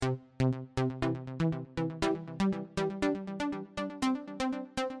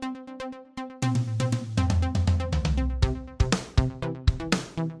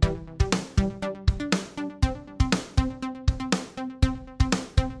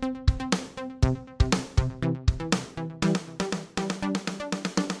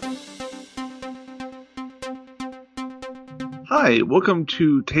Hi, welcome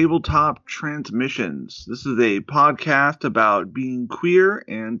to Tabletop Transmissions. This is a podcast about being queer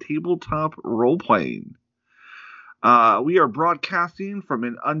and tabletop role-playing. We are broadcasting from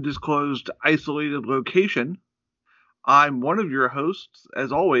an undisclosed, isolated location. I'm one of your hosts,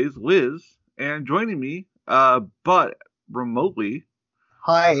 as always, Liz, and joining me, but remotely...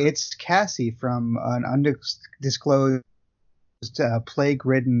 Hi, it's Cassie from an undisclosed,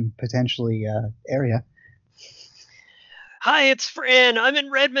 plague-ridden, potentially, area. Hi, it's Fran. I'm in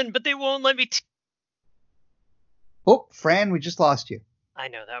Redmond, but they won't let me. Oh, Fran, we just lost you. I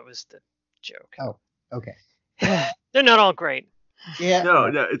know, that was the joke. Oh, okay. They're not all great. Yeah. No,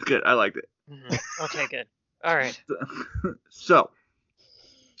 it's good. I liked it. Mm-hmm. Okay, good. All right. So,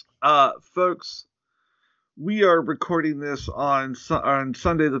 folks, we are recording this on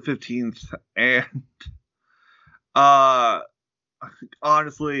Sunday the 15th, and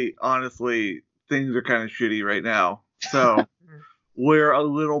honestly, things are kind of shitty right now. So we're a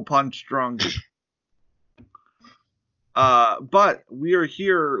little punch drunk. But we are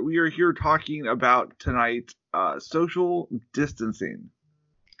here talking about tonight social distancing.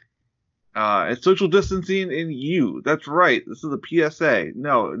 It's social distancing in you. That's right. This is a PSA.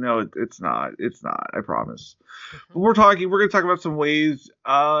 No, it's not. It's not. I promise. But we're going to talk about some ways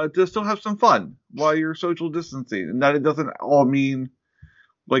to still have some fun while you're social distancing, and that it doesn't all mean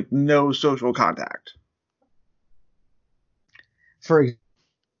like no social contact. For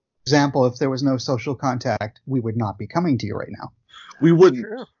example, if there was no social contact, we would not be coming to you right now. We wouldn't.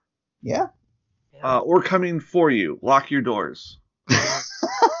 True. Yeah. Or coming for you. Lock your doors.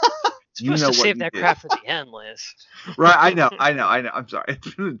 Supposed to save that crap for the end, Liz. Right, I know. I'm sorry.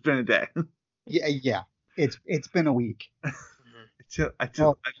 It's been a day. Yeah. It's been a week.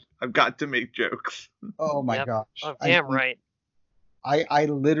 I've got to make jokes. Oh my gosh. Oh, damn right. I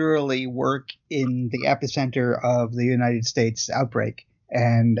literally work in the epicenter of the United States outbreak,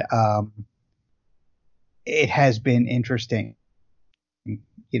 and it has been interesting.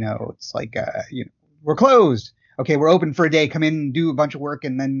 It's like, we're closed. Okay, we're open for a day. Come in, do a bunch of work,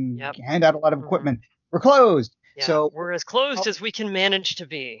 and then hand out a lot of equipment. We're closed. Yeah, so we're as closed as we can manage to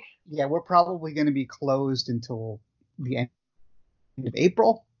be. Yeah, we're probably going to be closed until the end of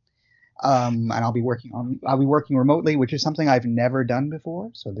April. And I'll be working remotely, which is something I've never done before.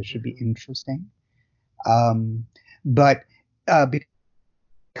 So this should be interesting. But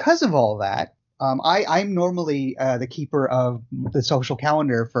because of all that, I'm normally the keeper of the social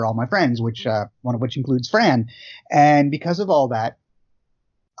calendar for all my friends, which one of which includes Fran. And because of all that,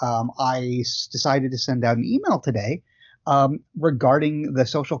 I decided to send out an email today regarding the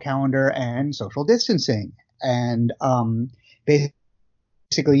social calendar and social distancing. And basically,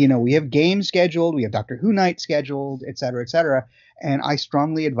 we have games scheduled, we have Doctor Who night scheduled, et cetera, and I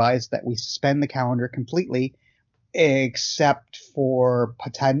strongly advise that we suspend the calendar completely, except for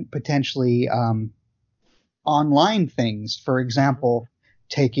potentially online things. For example,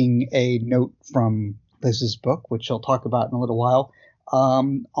 taking a note from Liz's book, which I'll talk about in a little while,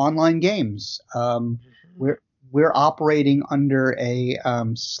 online games. We're operating under a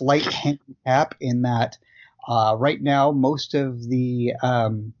slight handicap in that right now, most of the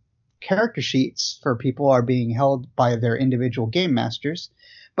character sheets for people are being held by their individual game masters,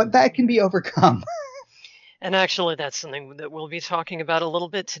 but that can be overcome. And actually, that's something that we'll be talking about a little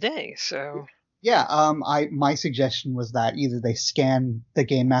bit today. So yeah, my suggestion was that either the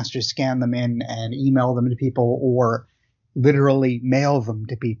game masters scan them in and email them to people, or literally mail them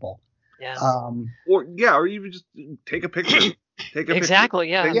to people. Yeah. Or even just take a picture. Exactly.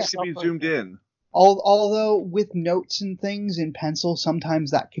 Picture. Yeah. Things can be zoomed in. Although with notes and things in pencil,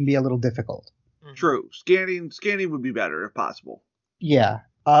 sometimes that can be a little difficult. True. Scanning would be better if possible. Yeah.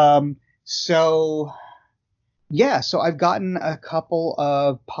 So I've gotten a couple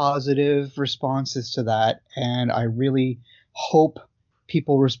of positive responses to that, and I really hope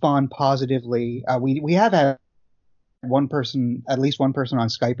people respond positively. We have had at least one person on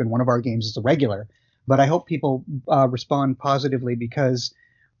Skype in one of our games is a regular, but I hope people respond positively, because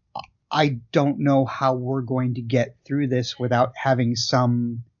I don't know how we're going to get through this without having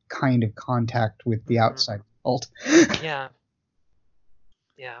some kind of contact with the outside world. Yeah.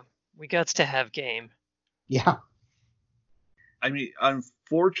 We got to have game. Yeah. I mean,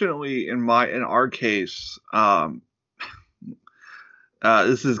 unfortunately, in our case,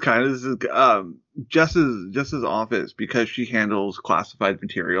 this is Jess's office, because she handles classified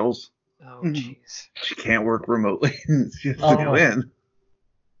materials. Oh, jeez. She can't work remotely. She has to go in.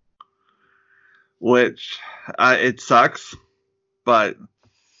 Which, it sucks, but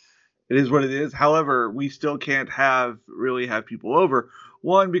it is what it is. However, we still can't really have people over.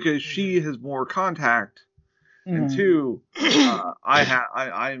 One, because she has more contact and Mhm. two,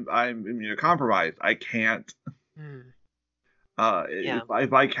 I'm immunocompromised. I can't. Mm. Yeah.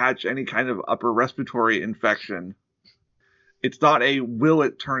 If I catch any kind of upper respiratory infection, it's not a will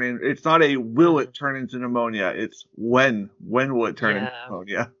it turn in. It's not a will it turn into pneumonia. It's when will it turn into Yeah.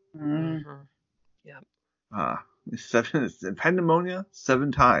 pneumonia? Mhm. Mm-hmm. Yep. It's had pneumonia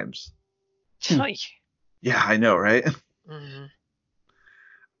 7 times. Hmm. Oy. Yeah, I know, right? Mm-hmm.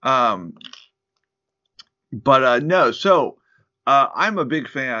 But no. So, I'm a big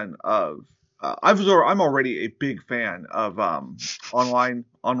fan of. I'm already a big fan of online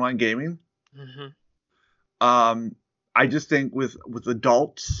gaming. Mm-hmm. Um, I just think with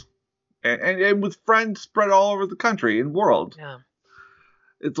adults and with friends spread all over the country and world, Yeah.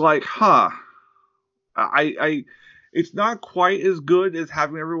 it's like, I it's not quite as good as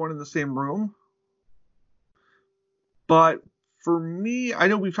having everyone in the same room, but for me, I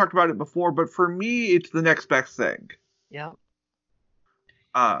know we've talked about it before, but for me, it's the next best thing. Yeah.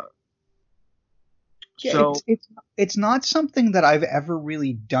 Uh, Yeah, so it's not something that I've ever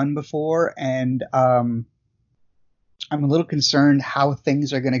really done before, and I'm a little concerned how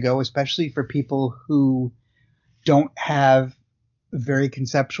things are going to go, especially for people who don't have very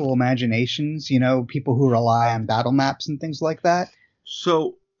conceptual imaginations. You know, people who rely on battle maps and things like that.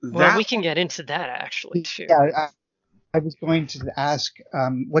 so Well, that we can get into that actually too. Yeah, I was going to ask,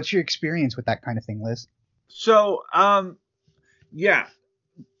 what's your experience with that kind of thing, Liz? so yeah,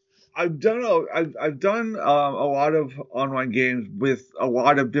 I've done a lot of online games with a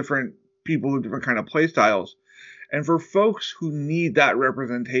lot of different people with different kind of play styles. And for folks who need that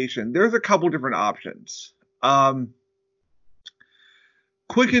representation, there's a couple different options.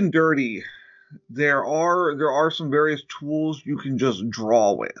 Quick and dirty, there are some various tools you can just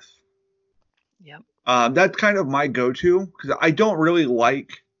draw with. Yep. That's kind of my go-to because I don't really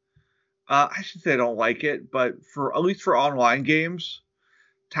like. I should say I don't like it, but for at least for online games,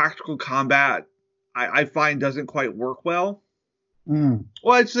 tactical combat I find doesn't quite work well. Mm.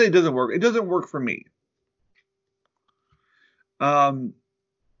 Well, I'd say it doesn't work. It doesn't work for me. Um,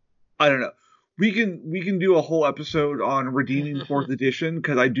 I don't know. We can do a whole episode on redeeming fourth edition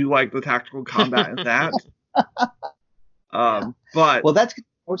because I do like the tactical combat in that. But Well, that's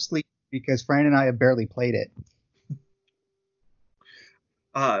mostly because Fran and I have barely played it.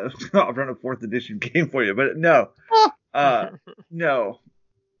 I'll run a fourth edition game for you, but no, no,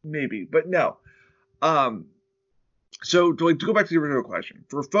 maybe, but no. So to go back to the original question,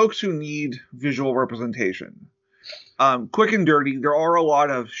 for folks who need visual representation, quick and dirty, there are a lot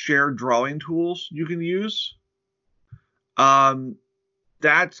of shared drawing tools you can use.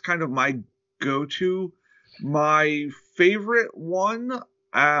 That's kind of my go-to. My favorite one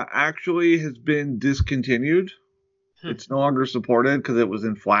actually has been discontinued. It's no longer supported because it was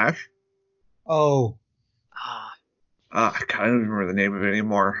in Flash. Oh, I kind of don't remember the name of it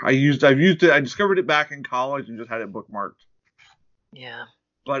anymore. I've used it. I discovered it back in college and just had it bookmarked. Yeah.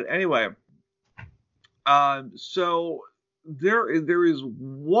 But anyway, so there is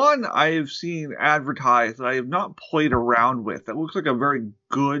one I have seen advertised that I have not played around with that looks like a very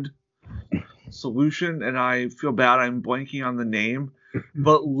good solution, and I feel bad I'm blanking on the name,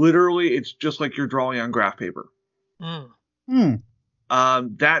 but literally it's just like you're drawing on graph paper.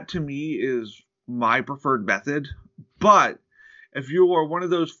 That to me is my preferred method. But if you are one of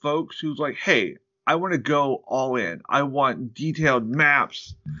those folks who's like, hey, I want to go all in. I want detailed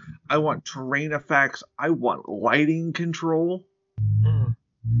maps. I want terrain effects. I want lighting control.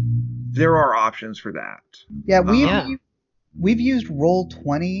 There are options for that. Yeah, we've used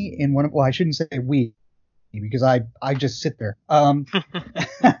Roll20 in one of, well, I shouldn't say we, because I just sit there. One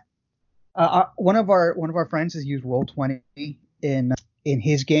of our friends has used Roll20 in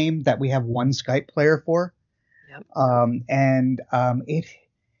his game that we have one Skype player for. Yep. And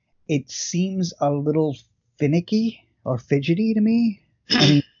it seems a little finicky or fidgety to me. I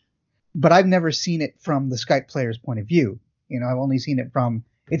mean, but I've never seen it from the Skype player's point of view. You know, I've only seen it from,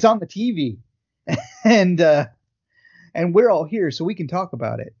 it's on the TV, and we're all here, so we can talk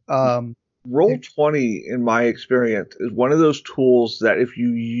about it. Roll20, in my experience, is one of those tools that if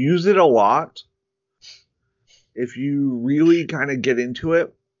you use it a lot, if you really kind of get into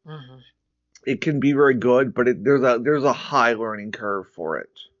it, it can be very good, but there's a high learning curve for it.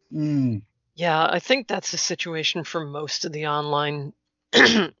 Yeah, I think that's the situation for most of the online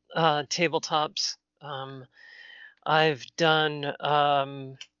tabletops. I've done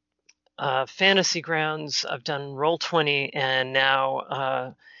Fantasy Grounds, I've done Roll20, and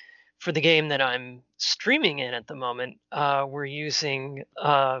now for the game that I'm streaming in at the moment, we're using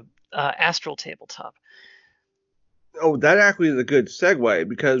Astral Tabletop. Oh, that actually is a good segue,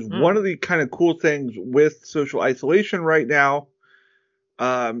 because one of the kind of cool things with social isolation right now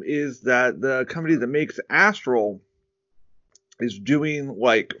is that the company that makes Astral is doing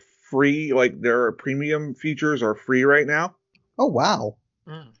like free, like their premium features are free right now. Oh, wow.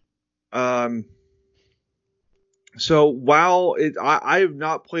 So while I have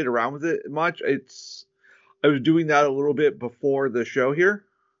not played around with it much, I was doing that a little bit before the show here.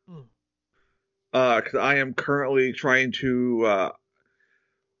 Because I am currently trying to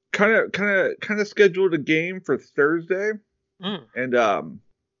kind of schedule a game for Thursday, and gonna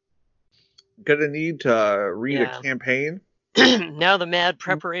need to read a campaign. Now the mad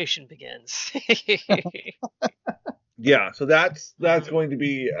preparation begins. Yeah, so that's going to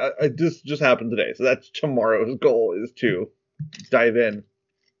be this just happened today, so that's tomorrow's goal, is to dive in.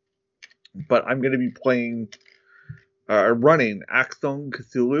 But I'm going to be playing running Achtung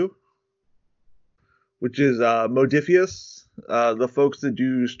Cthulhu, which is Modifius, the folks that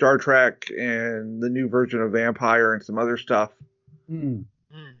do Star Trek and the new version of Vampire and some other stuff.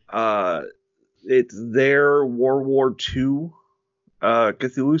 It's their World War II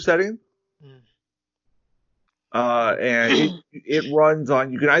Cthulhu setting. And it runs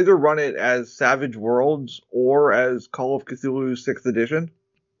on, you can either run it as Savage Worlds or as Call of Cthulhu 6th edition.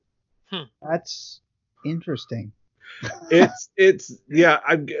 That's interesting. Yeah,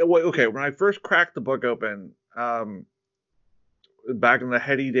 okay, when I first cracked the book open, back in the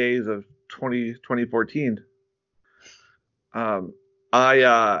heady days of 2014,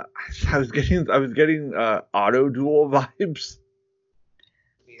 I was getting auto duel vibes.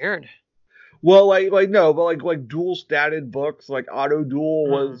 Weird. Well, like dual statted books, like Auto Duel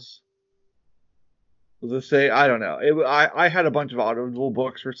was a say. I don't know. I had a bunch of Auto Duel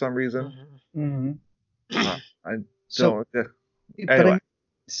books for some reason. Anyway,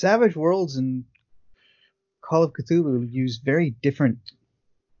 Savage Worlds and Call of Cthulhu use very different.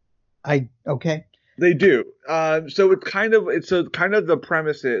 They do. So it's kind of the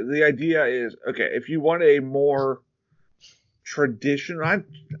premise is, the idea is, okay, if you want a more traditional, I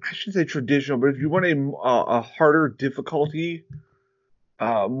shouldn't say traditional, but if you want a harder difficulty,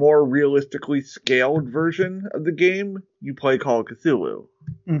 more realistically scaled version of the game, you play Call of Cthulhu.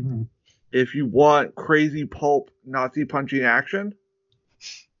 If you want crazy pulp Nazi punching action,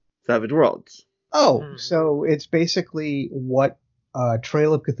 Savage Worlds. So it's basically what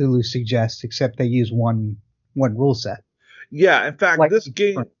Trail of Cthulhu suggests, except they use one rule set. Yeah, in fact, this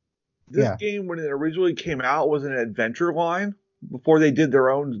game when it originally came out was an adventure line before they did their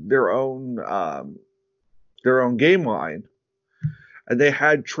own game line, and they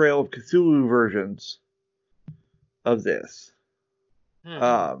had Trail of Cthulhu versions of this. They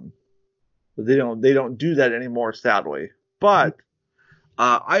don't do that anymore, sadly. But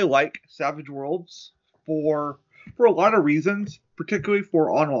I like Savage Worlds for a lot of reasons, particularly for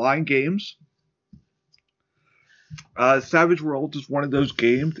online games. Savage Worlds is one of those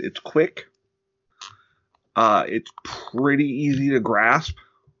games. It's quick. It's pretty easy to grasp.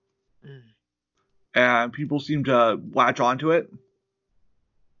 And people seem to latch onto it.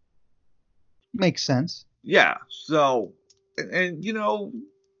 Makes sense. Yeah. So, and you know,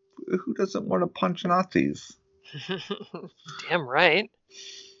 who doesn't want to punch Nazis? Damn right.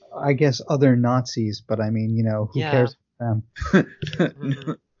 I guess other Nazis, but I mean, you know, who cares about them?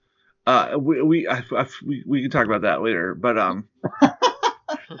 We can talk about that later, but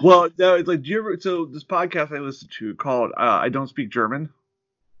well, no, it's like, do you ever? So this podcast I listen to called "I Don't Speak German."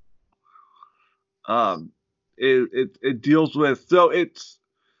 It deals with, so it's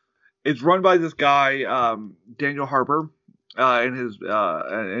run by this guy, Daniel Harper,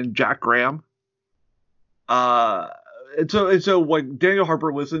 and Jack Graham. And so like Daniel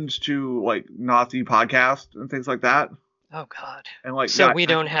Harper listens to like Nazi podcasts and things like that. Oh God! And like, so we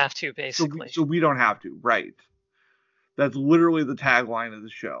don't have to, basically. So we don't have to, right? That's literally the tagline of the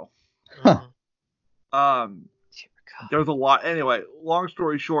show. There's a lot. Anyway, long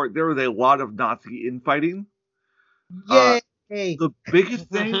story short, there was a lot of Nazi infighting. Yay! The biggest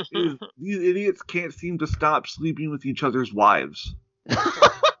thing is these idiots can't seem to stop sleeping with each other's wives.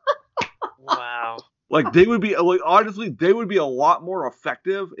 Wow. Like, they would be, like, honestly, they would be a lot more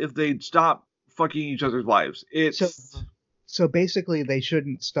effective if they'd stop fucking each other's wives. So basically, they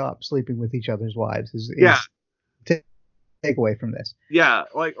shouldn't stop sleeping with each other's wives. Take away from this. Yeah,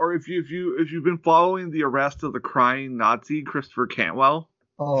 like, or if you've been following the arrest of the crying Nazi Christopher Cantwell.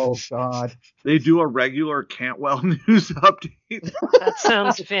 Oh God! They do a regular Cantwell news update. That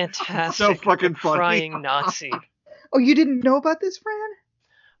sounds fantastic. So fucking funny. Crying Nazi. Oh, you didn't know about this, Fran?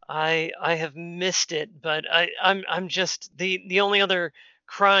 I have missed it, but I'm just the only other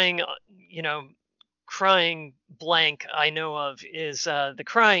crying crying blank I know of is the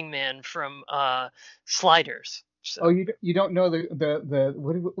Crying Man from Sliders. So. Oh, you don't know the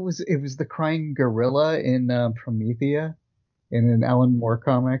what was it? It was the crying gorilla in Promethea in an Alan Moore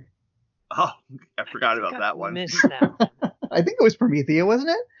comic. Oh, I forgot about that one. Missed that one. I think it was Promethea, wasn't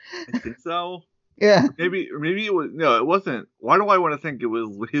it? I think so. Yeah. Maybe it was. No, it wasn't. Why do I want to think it was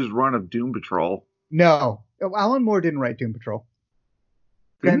his run of Doom Patrol? No, Alan Moore didn't write Doom Patrol.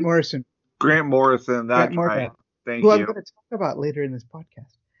 Grant Morrison. Grant Morrison. That's Grant right. Thank who you. I'm going to talk about later in this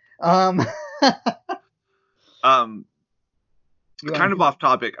podcast. Kind of off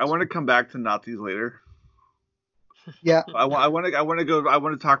topic. I want to come back to Nazis later. Yeah. I want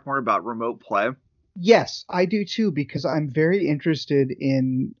to talk more about remote play. Yes, I do too, because I'm very interested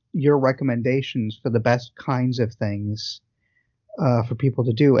in your recommendations for the best kinds of things for people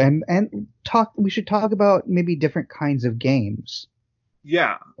to do, and we should talk about maybe different kinds of games.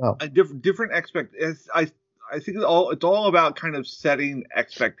 Yeah, different I think it's all about kind of setting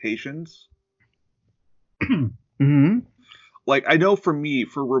expectations. Mm-hmm. Like, I know for me,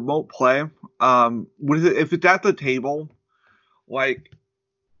 for remote play, what is it? If it's at the table, like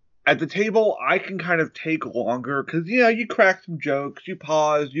at the table, I can kind of take longer because you crack some jokes, you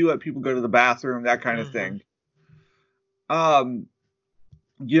pause, you let people go to the bathroom, that kind of thing.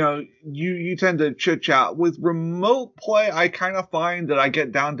 You tend to chit chat. With remote play, I kind of find that I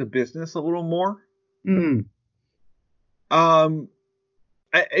get down to business a little more. Mm.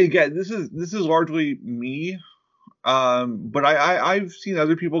 Again, this is largely me. But I've seen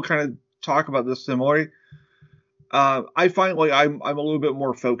other people kind of talk about this similarly. I find like I'm a little bit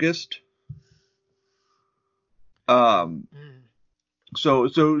more focused. So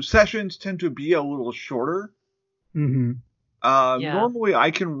sessions tend to be a little shorter. Mm-hmm. Normally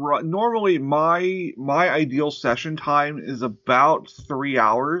I can run. Normally my ideal session time is about 3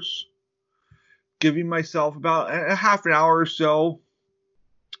 hours, giving myself about a half an hour or so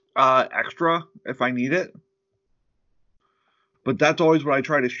extra if I need it. But that's always what I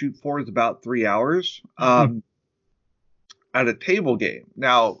try to shoot for, is about 3 hours at a table game.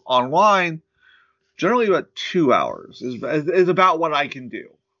 Now, online, generally about 2 hours is about what I can do.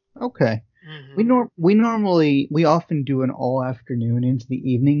 Okay. Mm-hmm. We often do an all afternoon into the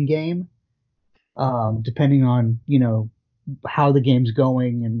evening game, depending on how the game's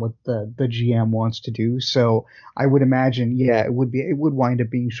going and what the GM wants to do. So I would imagine, it would wind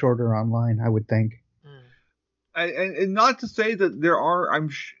up being shorter online, I would think. And not to say that there are,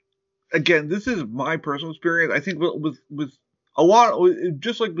 again, this is my personal experience. I think with a lot,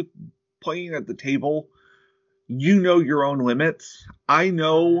 just like with playing at the table, your own limits. I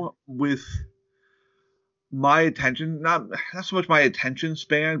know with my attention, not so much my attention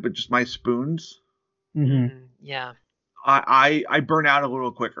span, but just my spoons. Mm-hmm. Yeah. I burn out a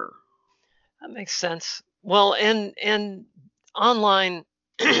little quicker. That makes sense. Well, and online,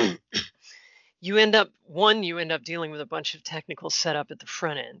 you end up dealing with a bunch of technical setup at the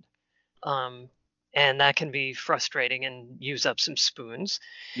front end, and that can be frustrating and use up some spoons.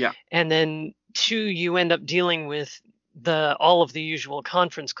 Yeah. And then 2, you end up dealing with all of the usual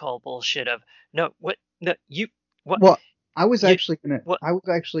conference call bullshit of what. Well, I was actually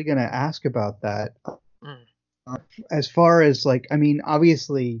gonna ask about that. As far as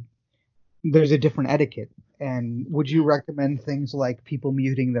obviously there's a different etiquette, and would you recommend things like people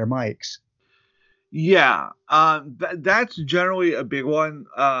muting their mics? Yeah, that's generally a big one.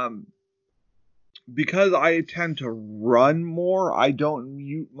 Because I tend to run more, I don't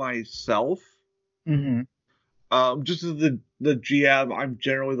mute myself. Mm-hmm. Just as the GM, I'm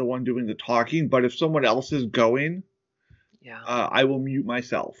generally the one doing the talking. But if someone else is going, I will mute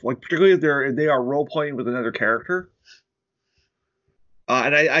myself. Like, particularly if they are role playing with another character.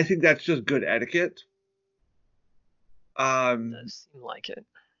 And I think that's just good etiquette. It does seem like it.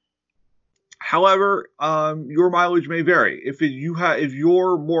 However, your mileage may vary. If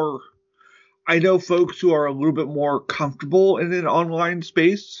you're more, I know folks who are a little bit more comfortable in an online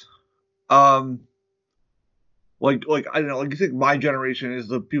space. Like I don't know, like, I think my generation is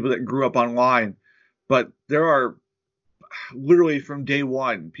the people that grew up online, but there are literally from day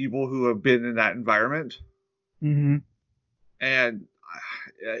one people who have been in that environment. Mm-hmm. And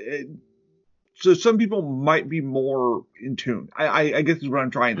so some people might be more in tune. I guess is what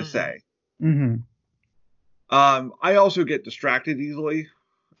I'm trying to say. Mm-hmm. I also get distracted easily.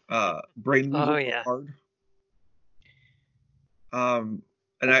 Brain moves hard.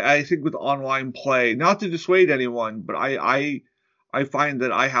 And I think with online play, not to dissuade anyone, but I find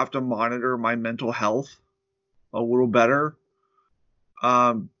that I have to monitor my mental health a little better.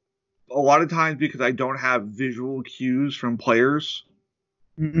 A lot of times because I don't have visual cues from players.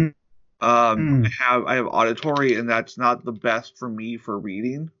 Mm-hmm. I have auditory, and that's not the best for me for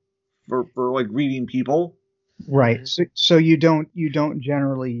reading, for like reading people. Right. So you don't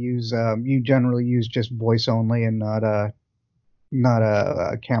generally use just voice only and not a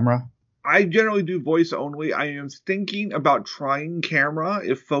camera. I generally do voice only. I am thinking about trying camera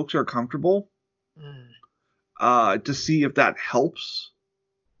if folks are comfortable, to see if that helps.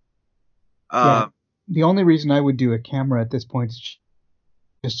 Yeah. The only reason I would do a camera at this point is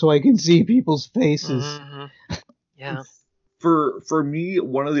just so I can see people's faces. Yeah. For me,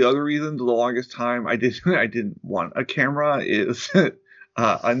 one of the other reasons the longest time I didn't want a camera is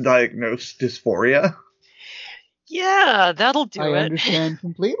undiagnosed dysphoria. Yeah, that'll do it. I understand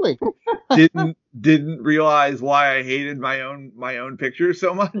completely. Didn't realize why I hated my own picture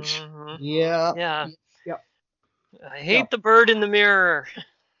so much. Yeah. Yeah. Yep. I hate the bird in the mirror.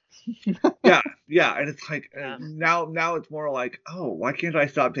 Yeah, and it's like now it's more like, oh, why can't I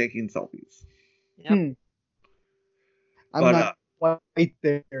stop taking selfies? Yep. I'm not quite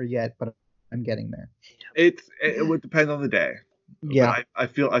there yet, but I'm getting there. It would depend on the day. Yeah, I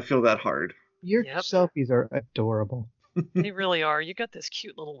feel that hard. Your selfies are adorable. They really are. You got this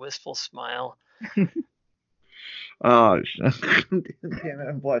cute little wistful smile. Oh, damn it,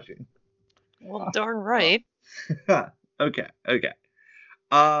 I'm blushing. Well, darn right. Okay.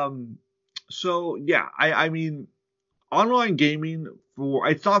 So yeah, I mean, online gaming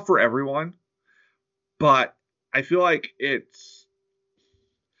it's not for everyone, but I feel like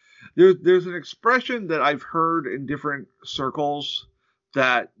there's an expression that I've heard in different circles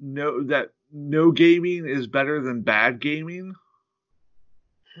that no gaming is better than bad gaming.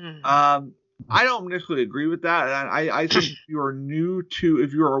 I don't necessarily agree with that, and I think if you are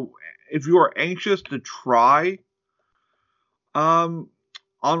if you are anxious to try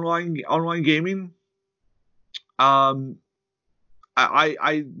online gaming, there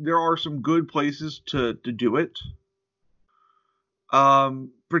are some good places to do it.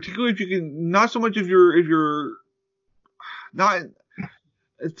 Particularly if you can, not so much if you're not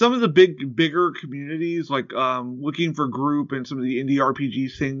some of the bigger communities, like looking for group and some of the indie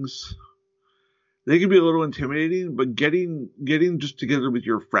RPG things, they can be a little intimidating, but getting just together with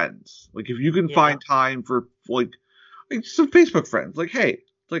your friends, like if you can find time for like some Facebook friends, hey,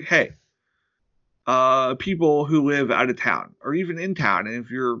 people who live out of town or even in town, and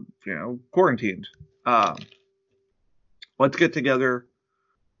if you're quarantined, let's get together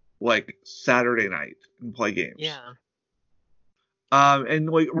like Saturday night and play games. Yeah. And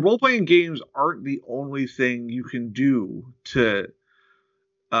like role-playing games aren't the only thing you can do to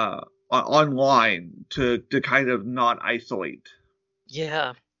online to kind of not isolate.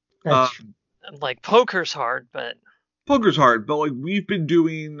 Yeah. Like poker's hard, but like we've been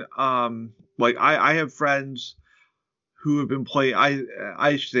doing like I have friends who have been playing.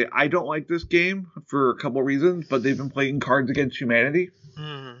 I should say I don't like this game for a couple of reasons, but they've been playing Cards Against Humanity.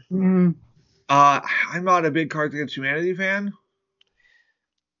 I'm not a big Cards Against Humanity fan.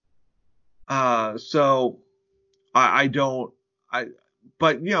 So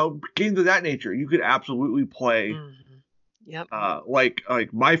but games of that nature you could absolutely play. Yep. Like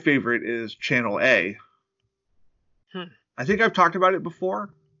my favorite is Channel A. I think I've talked about it before.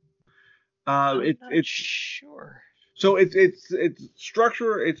 It's sure. So it's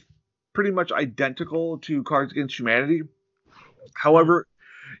structure. It's pretty much identical to Cards Against Humanity. However,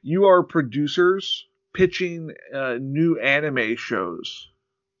 you are producers pitching new anime shows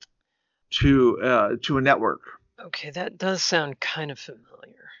to a network. Okay, that does sound kind of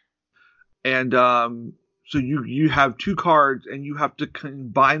familiar. And so you have two cards, and you have to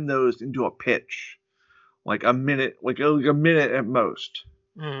combine those into a pitch, like a minute at most.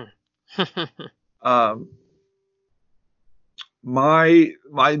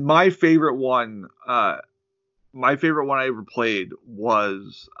 My favorite one, I ever played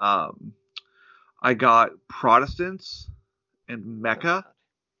was I got Protestants and Mecca.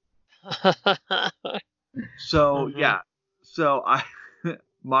 So so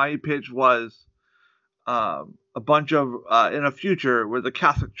my pitch was a bunch of in a future where the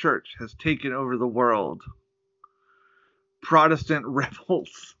Catholic Church has taken over the world, Protestant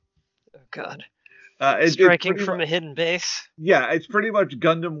rebels. Oh God! Striking from a hidden base. Yeah, it's pretty much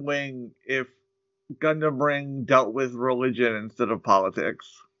Gundam Wing if Gundam Ring dealt with religion instead of politics.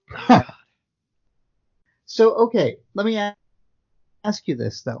 So okay, let me ask you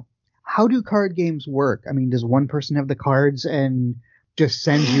this though: how do card games work? I mean, does one person have the cards and just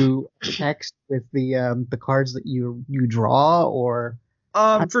send you text with the cards that you draw, or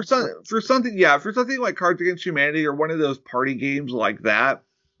for something like Cards Against Humanity or one of those party games like that?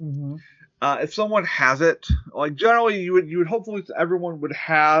 If someone has it, like generally you would hopefully everyone would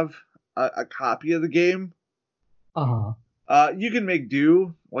have a copy of the game, you can make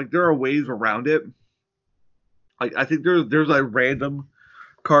do. Like, there are ways around it. Like, I think there's a random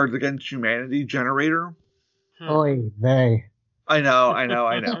Cards Against Humanity generator. Oy vey. I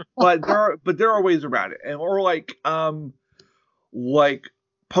know. But there are ways around it, and or like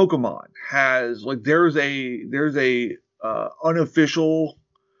Pokemon has like there's a unofficial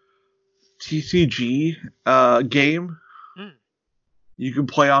TCG game you can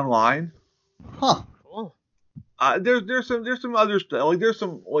play online. Huh. Cool. There's some other stuff. Like there's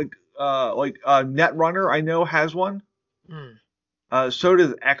some Netrunner I know has one. So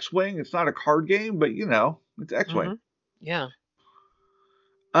does X-Wing. It's not a card game, but it's X-Wing. Yeah.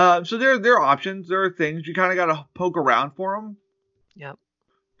 So there are options. There are things you kind of got to poke around for them. Yep.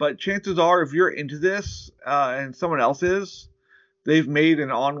 But chances are, if you're into this and someone else is, they've made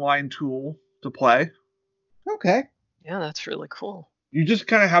an online tool to play. Okay. Yeah, that's really cool. You just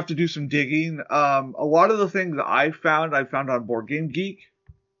kind of have to do some digging. A lot of the things that I found on Board Game Geek.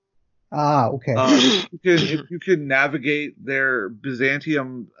 Okay. If you can navigate their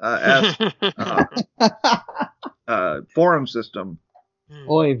Byzantium forum system.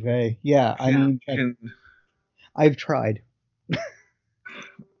 Oy vey. Yeah, I mean, I've tried.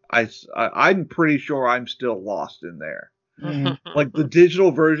 I'm pretty sure I'm still lost in there. Like the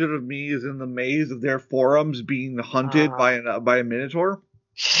digital version of me is in the maze of their forums being hunted by a minotaur.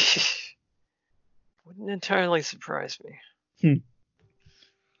 Wouldn't entirely surprise me.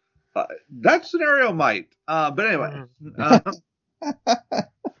 That scenario might. But anyway.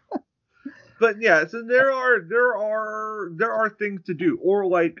 But yeah, so there are things to do. Or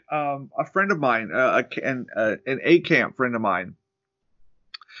like a friend of mine, an A-Camp friend of mine.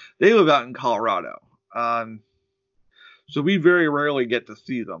 They live out in Colorado. So we very rarely get to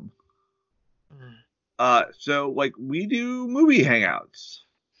see them. So like we do movie hangouts.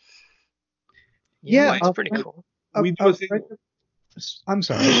 Yeah, it's pretty cool. We do I'm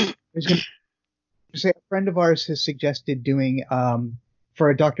sorry. I was going to say a friend of ours has suggested doing for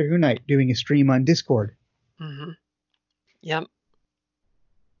a Doctor Who night, doing a stream on Discord. Yep.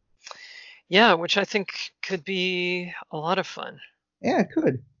 Yeah, which I think could be a lot of fun. Yeah, it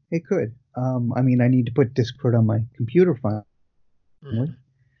could. It could. I mean, I need to put Discord on my computer finally.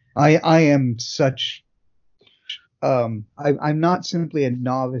 I am such. I'm not simply a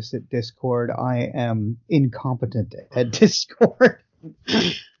novice at Discord. I am incompetent at Discord.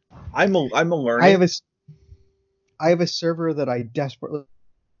 I'm a learner. I have a server that I desperately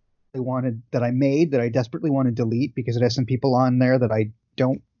desperately want to delete because it has some people on there that I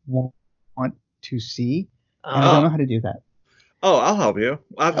don't want to see. And I don't know how to do that. Oh, I'll help you.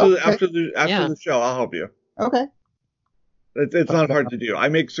 After the show, I'll help you. Okay. It's not hard to do. I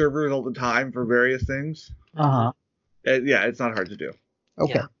make servers all the time for various things. Yeah, it's not hard to do.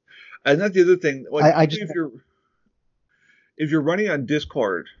 Okay. Yeah. And that's the other thing. Like, if you're running on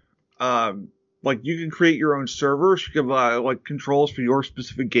Discord, like you can create your own servers. You can like controls for your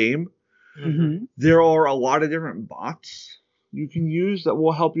specific game. There are a lot of different bots you can use that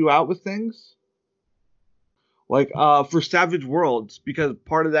will help you out with things. Like for Savage Worlds, because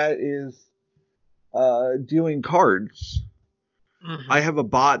part of that is dealing cards. I have a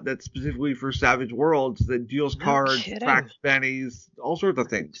bot that's specifically for Savage Worlds that deals cards, tracks bennies, all sorts of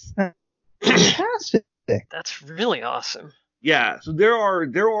things. Fantastic. That's really awesome. Yeah, so there are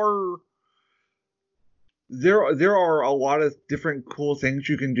a lot of different cool things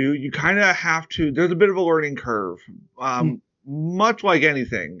you can do. You kind of have to. There's a bit of a learning curve, much like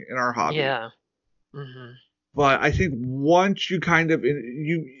anything in our hobby. Yeah. But I think once you kind of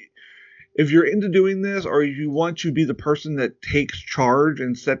if you're into doing this, or you want to be the person that takes charge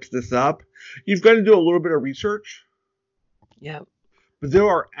and sets this up, you've got to do a little bit of research. Yeah. But there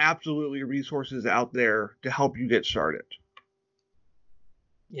are absolutely resources out there to help you get started.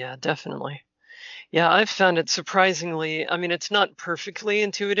 Yeah, definitely. Yeah, I've found it surprisingly, I mean, it's not perfectly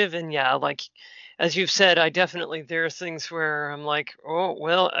intuitive. And yeah, like, as you've said, there are things where I'm like, oh,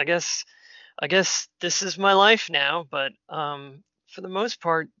 well, I guess this is my life now. But for the most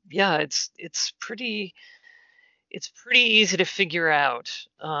part, yeah, it's pretty easy to figure out,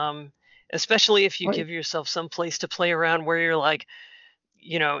 especially if you give yourself some place to play around where you're like,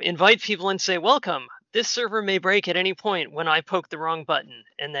 invite people and say, welcome, this server may break at any point when I poke the wrong button.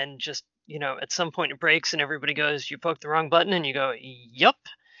 And then just, at some point it breaks and everybody goes, you poked the wrong button, and you go, yup.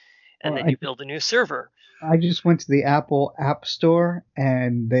 And then you build a new server. I just went to the Apple App Store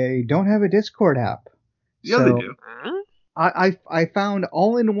and they don't have a Discord app. Yeah, they do. I found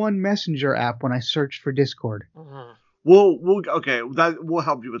all-in-one messenger app when I searched for Discord. We'll we'll help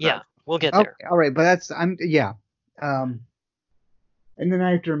you with that. Yeah, we'll get there. All right, but and then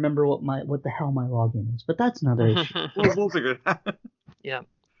I have to remember what the hell my login is. But that's another issue. We'll figure it out. Yeah.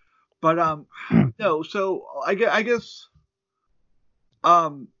 But no. So I guess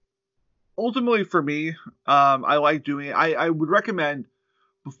ultimately for me, I like doing it. I would recommend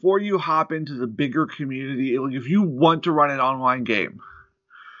before you hop into the bigger community, like if you want to run an online game,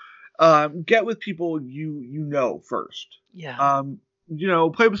 get with people you know first. Yeah.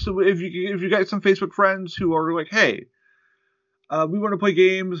 Play with some, if you got some Facebook friends who are like, hey, we want to play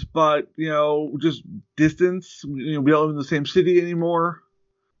games, but just distance. We don't live in the same city anymore.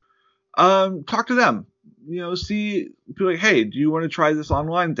 Talk to them. Be like, hey, do you want to try this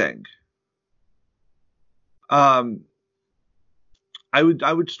online thing? I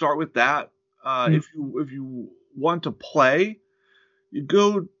would start with that. If you want to play, you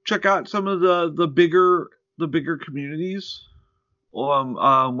go check out some of the bigger communities.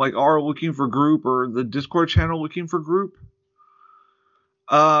 Like our Looking for Group or the Discord channel Looking for Group.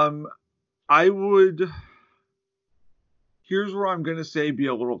 I would. Here's where I'm gonna say be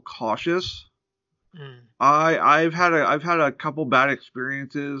a little cautious. I've had a couple bad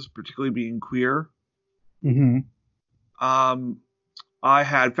experiences, particularly being queer. Mm-hmm. I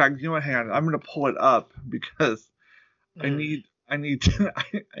had, in fact, hang on, I'm gonna pull it up because I need to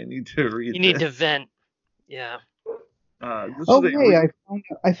read. You need to vent. Yeah. I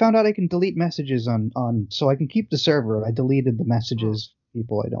found out I can delete messages on so I can keep the server. I deleted the messages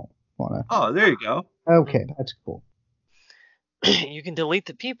people I don't want to. Oh, there you go. Okay, that's cool. You can delete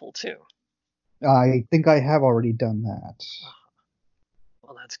the people too. I think I have already done that.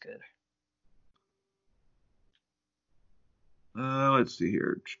 Well, that's good. Let's see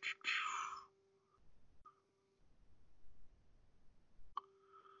here.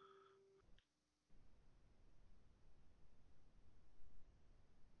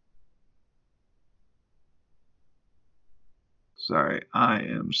 Sorry, I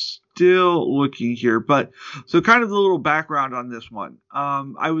am still looking here. But so kind of a little background on this one.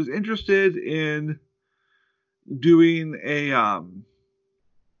 I was interested in doing a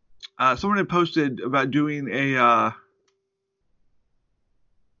someone had posted about doing a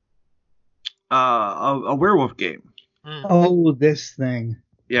werewolf game. Oh, this thing.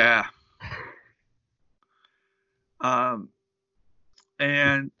 Yeah.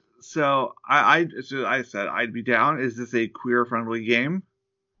 And so I said I'd be down. Is this a queer friendly game?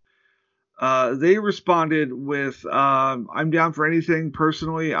 They responded with, I'm down for anything.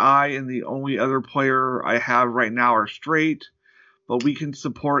 Personally, I and the only other player I have right now are straight, but we can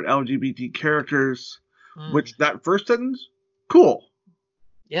support LGBT characters. Which that first sentence, cool.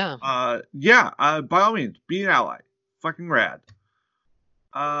 Yeah. By all means, be an ally. Fucking rad.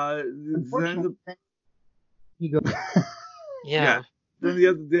 Then yeah. Then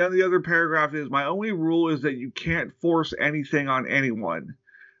the other paragraph is, my only rule is that you can't force anything on anyone.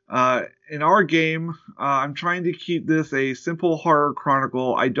 In our game, I'm trying to keep this a simple horror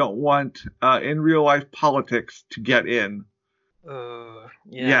chronicle. I don't want in real life politics to get in.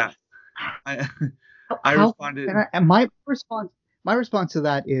 Yeah. I responded. And my response to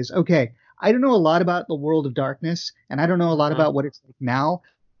that is, okay, I don't know a lot about the world of darkness, and I don't know a lot about what it's like now,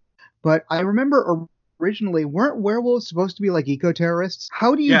 but I remember originally, weren't werewolves supposed to be like eco-terrorists?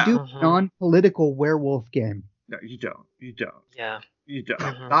 How do you do a non-political werewolf game? No, you don't. Yeah. You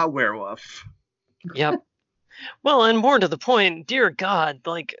don't. Not werewolf. Yep. Well, and more to the point, dear God,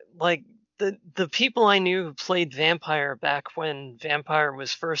 like the people I knew who played vampire back when vampire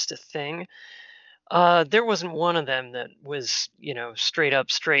was first a thing, there wasn't one of them that was, straight up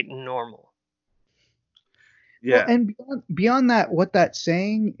straight and normal. Yeah. Well, and beyond that, what that's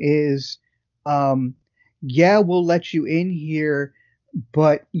saying is, we'll let you in here,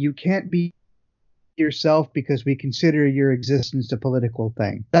 but you can't be yourself because we consider your existence a political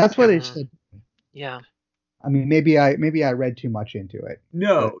thing. That's what it said. Yeah. I mean, maybe I read too much into it.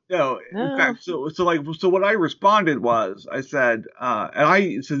 No. In fact, so what I responded was, I said,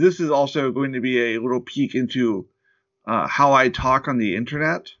 so this is also going to be a little peek into how I talk on the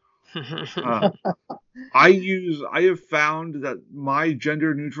internet. I have found that my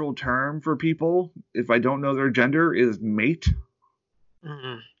gender neutral term for people, if I don't know their gender, is mate.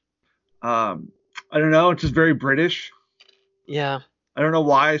 I don't know. It's just very British. Yeah. I don't know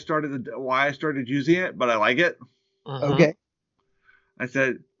why I started using it, but I like it. Okay. I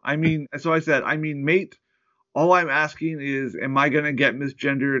said, mate, all I'm asking is, am I going to get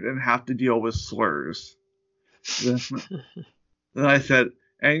misgendered and have to deal with slurs? Then I said,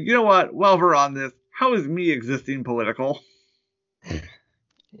 and you know what? While we're on this, how is me existing political?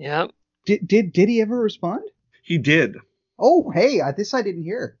 Yep. Did he ever respond? He did. Oh, hey, this I didn't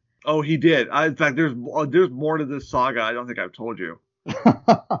hear. Oh, he did. In fact, there's more to this saga. I don't think I've told you.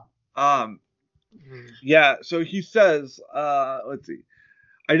 Um, yeah, so he says, let's see.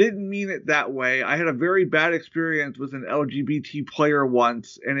 I didn't mean it that way. I had a very bad experience with an LGBT player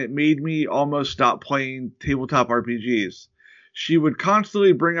once, and it made me almost stop playing tabletop RPGs. She would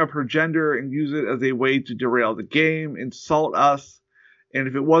constantly bring up her gender and use it as a way to derail the game, insult us, and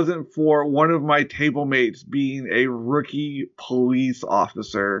if it wasn't for one of my table mates being a rookie police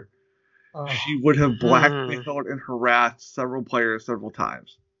officer, she would have blackmailed and harassed several players several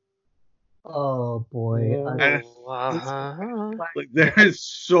times. Oh boy. And like there is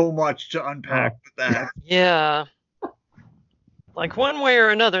so much to unpack with that. Yeah. Like one way or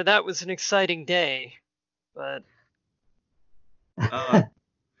another, that was an exciting day, but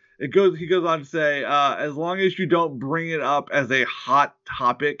he goes on to say, as long as you don't bring it up as a hot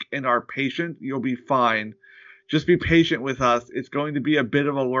topic and are patient, you'll be fine. Just be patient with us. It's going to be a bit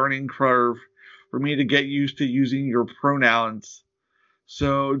of a learning curve for me to get used to using your pronouns.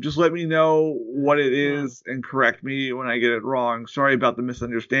 So just let me know what it is and correct me when I get it wrong. Sorry about the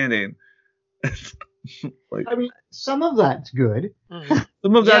misunderstanding. Like, I mean, some of that's good.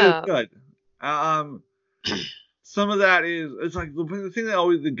 Some of that is good. Some of that is, it's like the thing that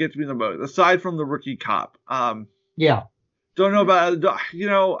always gets me the most, aside from the rookie cop. Yeah. Don't know about,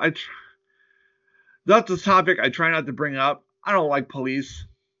 that's a topic I try not to bring up. I don't like police.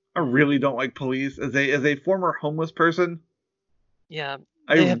 I really don't like police. As a former homeless person. Yeah,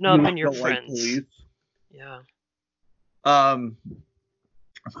 they have not been your friends. Like police. Yeah.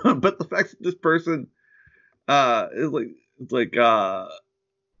 But the fact that this person, is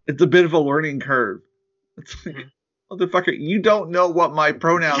it's a bit of a learning curve. It's like, motherfucker, you don't know what my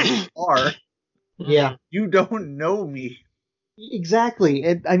pronouns are. Yeah. You don't know me.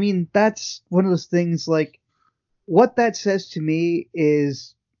 Exactly. I mean, that's one of those things, like, what that says to me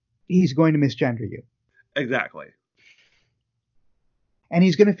is he's going to misgender you. Exactly. And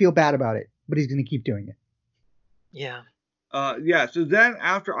he's going to feel bad about it, but he's going to keep doing it. Yeah. So then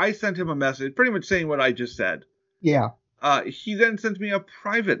after I sent him a message, pretty much saying what I just said. Yeah. He then sent me a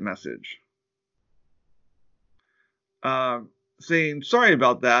private message. Saying, sorry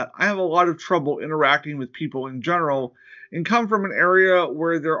about that. I have a lot of trouble interacting with people in general and come from an area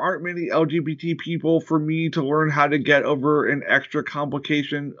where there aren't many LGBT people for me to learn how to get over an extra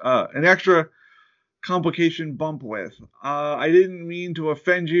complication bump with. I didn't mean to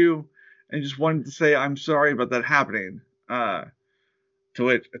offend you and just wanted to say I'm sorry about that happening. To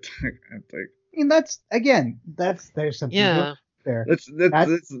which it's like, I mean, there's something there.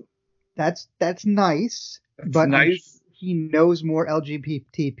 That's nice. But nice. He knows more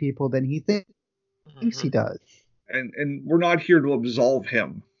LGBT people than he thinks he does. And we're not here to absolve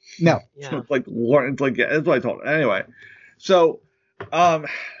him. No. Yeah. So that's what I told him. Anyway, so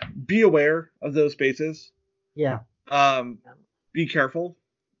be aware of those spaces. Yeah. Be careful.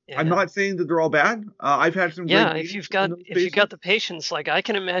 Yeah. I'm not saying that they're all bad. I've had some. Yeah, if you've got the patience, like I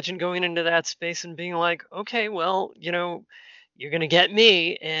can imagine going into that space and being like, okay, well, you're going to get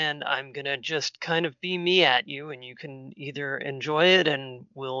me and I'm going to just kind of be me at you, and you can either enjoy it and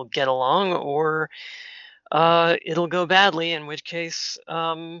we'll get along, or it'll go badly, in which case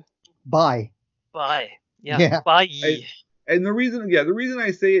bye. Yeah. Bye. And the reason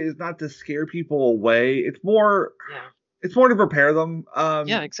I say it is not to scare people away. It's more to prepare them.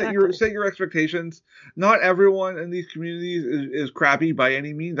 Exactly. Set your expectations. Not everyone in these communities is crappy by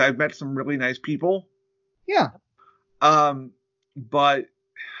any means. I've met some really nice people. Yeah. But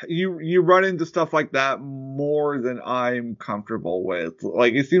you run into stuff like that more than I'm comfortable with.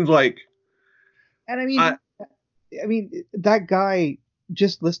 Like, it seems like. And I mean, that guy,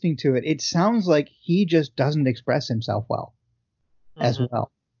 just listening to it, it sounds like he just doesn't express himself well, as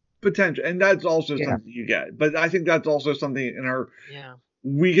well. Potential, and that's also something you get. But I think that's also something in our. Yeah.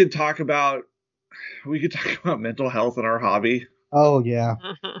 We could talk about mental health in our hobby. Oh yeah.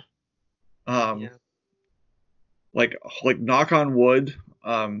 Like knock on wood.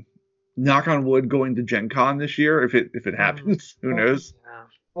 Going to Gen Con this year if it happens. Who knows? Yeah.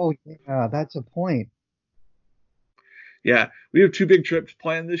 Oh yeah, that's a point. Yeah, we have 2 big trips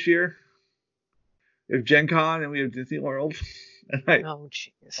planned this year. We have Gen Con and we have Disney World. Oh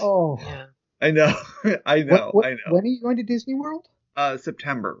jeez. Oh. Yeah. I know. I know. When are you going to Disney World?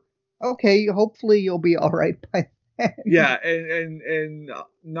 September. Okay, hopefully you'll be all right by then. Yeah, and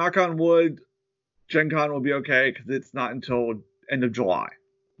knock on wood, Gen Con will be okay because it's not until end of July.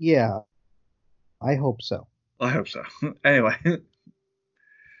 Yeah, I hope so. I hope so. Anyway,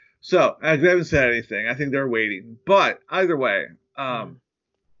 so I haven't said anything. I think they're waiting. But either way,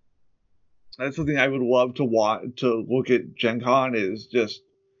 that's something I would love to look at Gen Con is just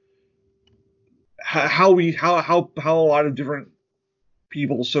how a lot of different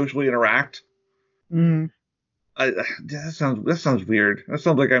people socially interact. Mm. That sounds weird. That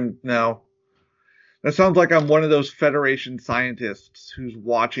sounds like That sounds like I'm one of those Federation scientists who's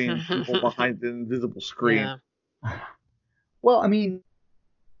watching people behind the invisible screen. Yeah. Well, I mean,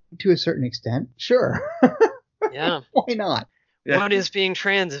 to a certain extent, sure. Yeah. Why not? Yeah. What is being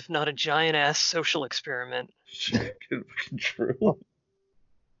trans if not a giant ass social experiment? True.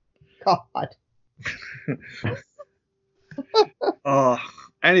 God.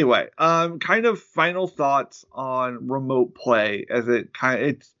 Anyway, kind of final thoughts on remote play as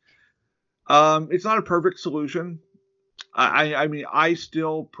it's not a perfect solution. I mean, I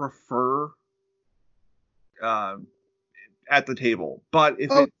still prefer at the table, but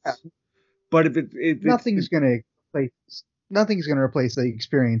if nothing's going to replace the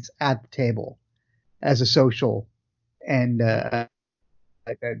experience at the table as a social and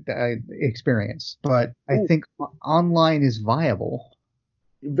experience. But I think online is viable.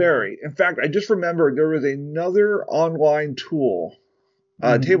 Very. In fact, I just remembered there was another online tool,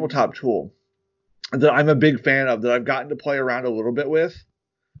 tabletop tool, that I'm a big fan of that I've gotten to play around a little bit with.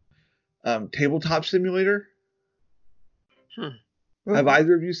 Tabletop Simulator. Have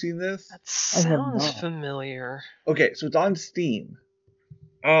either of you seen this? That sounds familiar. Okay, so it's on Steam.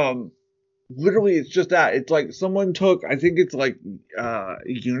 Literally, it's just that. It's like someone took, I think it's like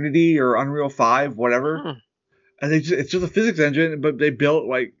Unity or Unreal 5, whatever. And it's just a physics engine, but they built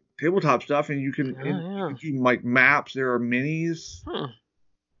like tabletop stuff, and you can do like maps. There are minis.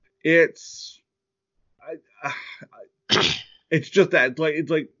 It's just that. It's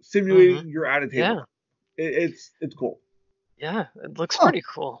like simulating you're at a table. Yeah. It's cool. Yeah, it looks pretty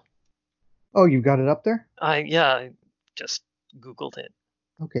cool. Oh, you got it up there? I just Googled it.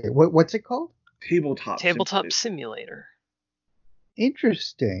 Okay, what's it called? Tabletop Simulator.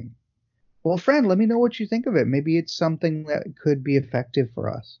 Interesting. Well, friend, let me know what you think of it. Maybe it's something that could be effective for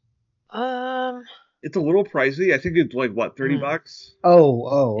us. It's a little pricey. I think it's like what, $30?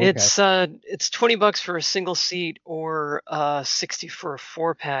 Oh, okay. It's $20 for a single seat or $60 for a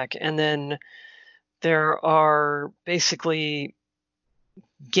 4-pack, and then there are basically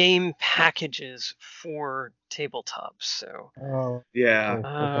game packages for tabletops. So yeah,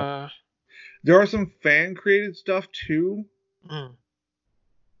 okay. There are some fan created stuff too.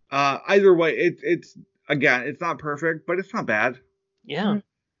 Either way, it's again, it's not perfect, but it's not bad. Yeah.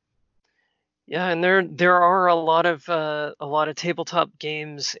 Yeah, and there are a lot of tabletop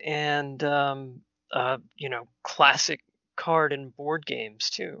games and classic card and board games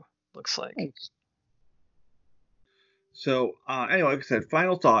too. Looks like. Thanks. So anyway, like I said,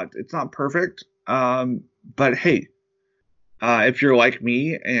 final thought. It's not perfect, but hey, if you're like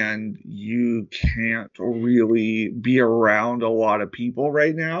me and you can't really be around a lot of people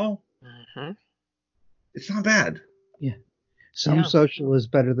right now, it's not bad. Yeah, some social is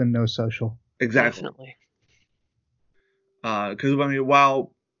better than no social. Exactly. Definitely. Because I mean,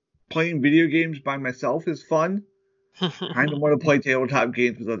 while playing video games by myself is fun, I kind of want to play tabletop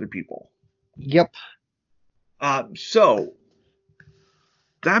games with other people. Yep. So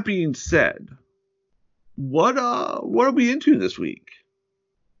that being said, what are we into this week?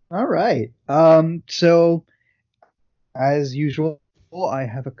 All right. So as usual, I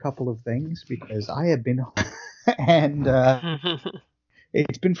have a couple of things because I have been and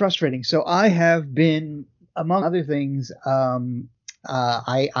it's been frustrating. So I have been, among other things,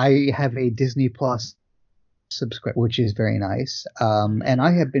 I have a Disney Plus subscription, which is very nice. And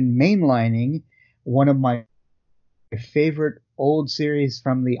I have been mainlining one of my favorite old series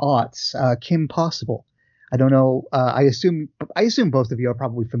from the aughts, Kim Possible. I don't know. I assume both of you are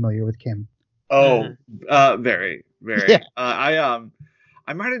probably familiar with Kim. Oh, very, very. Yeah.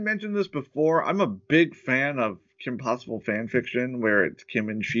 I might have mentioned this before. I'm a big fan of Kim Possible fan fiction, where it's Kim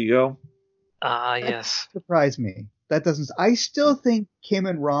and Shigo. Yes. Surprise me. That doesn't. I still think Kim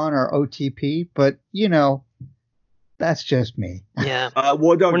and Ron are OTP, but that's just me. Yeah.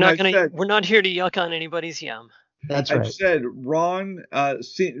 Well, no, we're not here to yuck on anybody's yum. That's right. I said Ron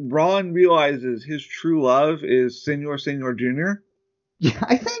realizes his true love is Senor Jr. Yeah,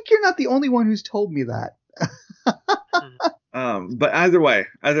 I think you're not the only one who's told me that. But either way.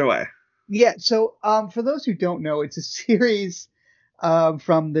 Yeah. So, for those who don't know, it's a series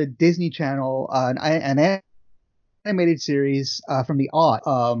from the Disney Channel, an animated series from the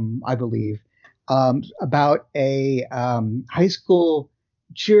I believe, about a high school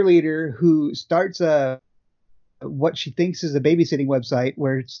cheerleader who starts what she thinks is a babysitting website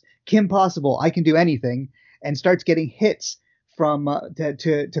where it's Kim Possible, I can do anything, and starts getting hits from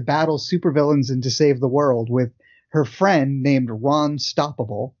to battle supervillains and to save the world with her friend named Ron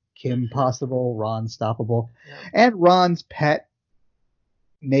Stoppable. Kim Possible, Ron Stoppable, and Ron's pet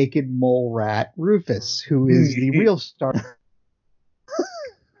naked mole rat Rufus, who is the real star.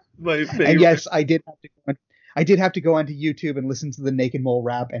 My favorite. And yes, I did have to go onto YouTube and listen to the naked mole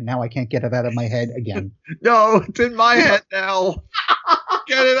rap, and now I can't get it out of my head again. No, it's in my head now.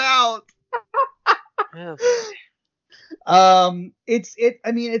 Get it out. Yeah.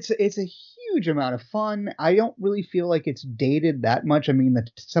 It's a huge amount of fun. I don't really feel like it's dated that much. I mean,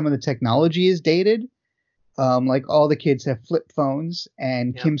 some of the technology is dated. Like all the kids have flip phones,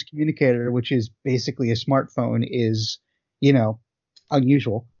 and Yep. Kim's communicator, which is basically a smartphone, is,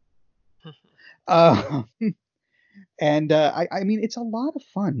 unusual. And I mean, it's a lot of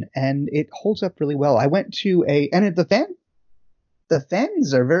fun, and it holds up really well. I went to the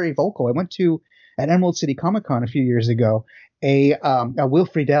fans are very vocal. I went to at Emerald City Comic Con a few years ago. Will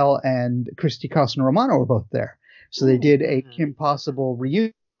Friedle and Christy Carlson Romano were both there, so they did a Kim Possible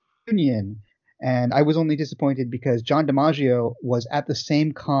reunion. And I was only disappointed because John DiMaggio was at the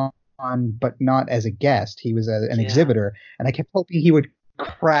same con, but not as a guest. He was an exhibitor, and I kept hoping he would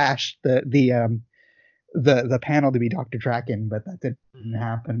crash the panel to be Dr. Draken, but that didn't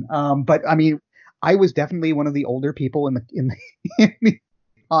happen. But I mean, I was definitely one of the older people in the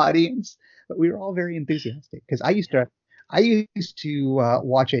audience, but we were all very enthusiastic because I used to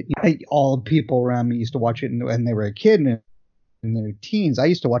watch it. All the people around me used to watch it when they were a kid and in their teens. I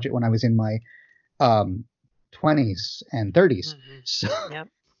used to watch it when I was in my 20s and 30s. So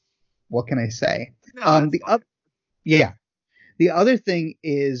what can I say? No, the other thing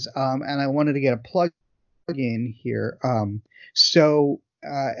is, and I wanted to get a plug in here. So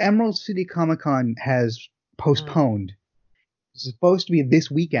Emerald City Comic Con has postponed. It's supposed to be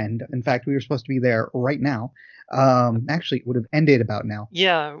this weekend. In fact, we were supposed to be there right now. Actually, it would have ended about now.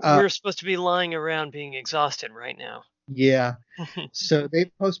 Yeah, we're supposed to be lying around being exhausted right now. Yeah. So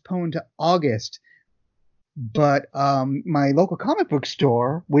they postponed to August. But my local comic book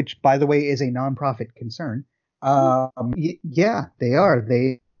store, which by the way is a nonprofit concern, yeah, they are.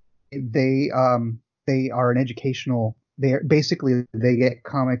 They are an educational. They get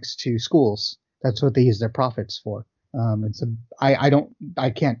comics to schools. That's what they use their profits for.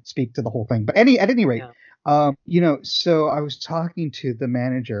 I can't speak to the whole thing, but at any rate, so I was talking to the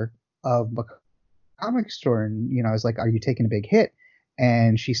manager of the comic store, and I was like, "Are you taking a big hit?"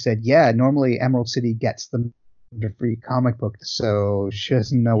 And she said, "Yeah, normally Emerald City gets the free comic book, so she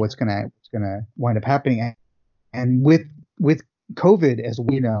doesn't know what's gonna wind up happening." And with COVID, as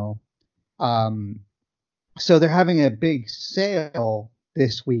we know, so they're having a big sale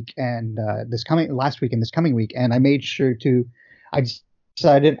this week and last week and this coming week, and I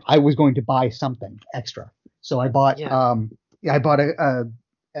decided I was going to buy something extra, so I bought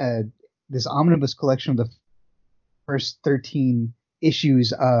this omnibus collection of the first 13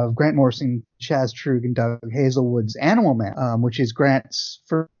 issues of Grant Morrison, Chaz Trug, and Doug Hazelwood's Animal Man, which is Grant's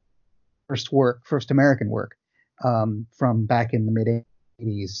first American work from back in the mid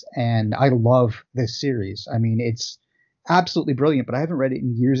 80s. And I love this series. I mean, it's absolutely brilliant, but I haven't read it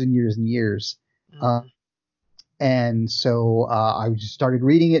in years and years and years. And so I just started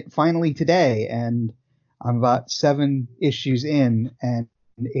reading it finally today, and I'm about 7 issues in, and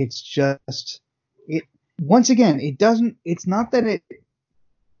it's just once again, it's not that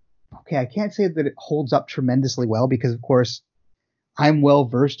I can't say that it holds up tremendously well, because of course I'm well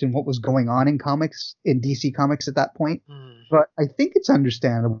versed in what was going on in DC Comics at that point, but I think it's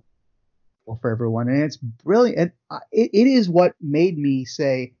understandable for everyone, and it's brilliant. It is what made me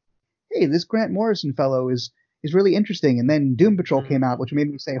say, hey, this Grant Morrison fellow is really interesting. And then Doom Patrol came out, which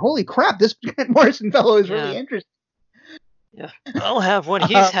made me say, holy crap, this Grant Morrison fellow is really interesting. Yeah, I'll have what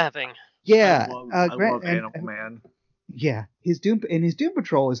he's having. Yeah, I love Animal Man. Yeah, his Doom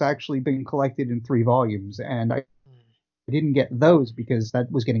Patrol has actually been collected in 3 volumes, and I didn't get those because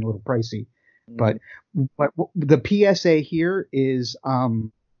that was getting a little pricey. But the PSA here is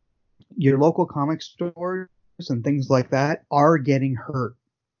your local comic stores and things like that are getting hurt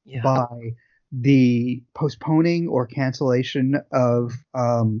by the postponing or cancellation of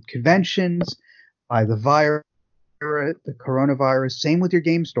conventions, by the virus, the coronavirus. Same with your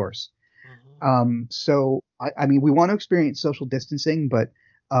game stores. So I mean, we want to experience social distancing, but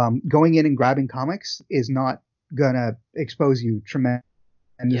going in and grabbing comics is not gonna expose you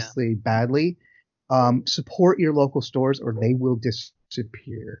tremendously badly. Support your local stores, or they will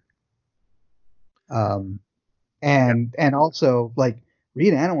disappear. And also, like,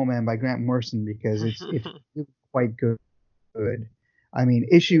 read Animal Man by Grant Morrison, because it's quite good. I mean,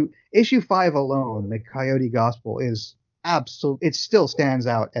 issue 5 alone, the Coyote Gospel, is it still stands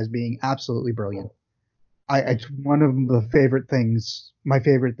out as being absolutely brilliant. It's one of my favorite things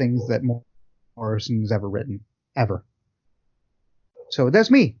that Morrison's ever written, ever. So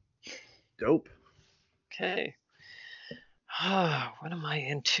that's me. Dope. Okay. What am I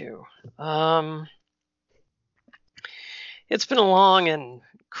into? It's been a long and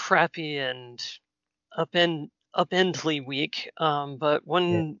crappy and upendly week. But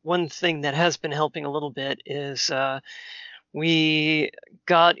one thing that has been helping a little bit is we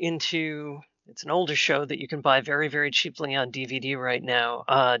got into. It's an older show that you can buy very, very cheaply on DVD right now.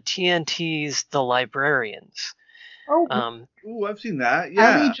 TNT's The Librarians. Oh, Ooh, I've seen that.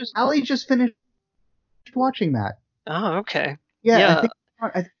 Yeah. Ali just finished watching that. Oh, okay. Yeah, Yeah.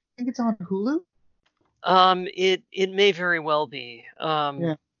 I think it's on Hulu. It may very well be.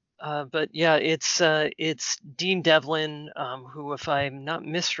 Yeah. But yeah, it's Dean Devlin, who, if I'm not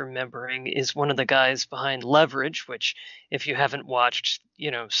misremembering, is one of the guys behind Leverage. Which, if you haven't watched,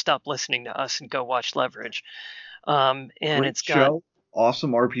 stop listening to us and go watch Leverage. And Great it's got show.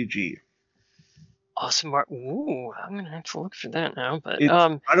 Awesome RPG. awesome art. Ooh, I'm gonna have to look for that now. But It's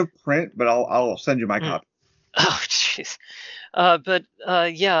out of print, but I'll send you my copy. Oh, jeez. But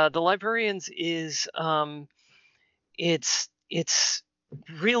yeah, The Librarians is it's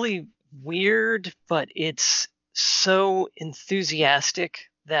really weird, but it's so enthusiastic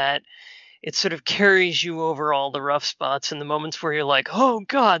that it sort of carries you over all the rough spots and the moments where you're like, oh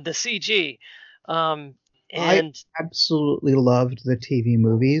God, the CG. And I absolutely loved the TV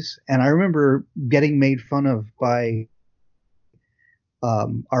movies, and I remember getting made fun of by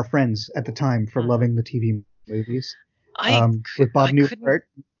our friends at the time for loving the TV movies. With Bob Newhart.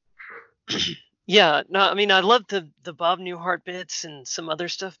 Yeah, no, I mean, I loved the Bob Newhart bits and some other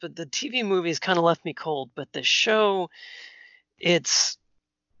stuff, but the TV movies kind of left me cold. But the show, I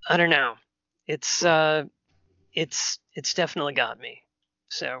don't know, it's definitely got me.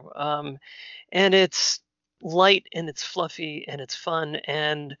 So, and it's light and it's fluffy and it's fun,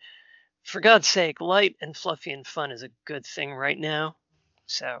 and for God's sake, light and fluffy and fun is a good thing right now.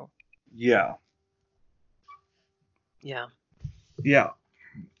 So. Yeah. Yeah. Yeah.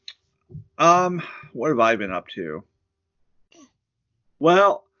 What have I been up to?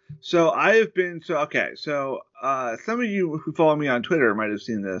 Well, so I've been some of you who follow me on Twitter might have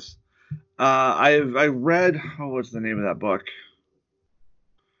seen this. I read what's the name of that book?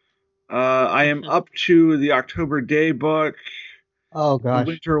 I am up to the October Day book. Oh gosh.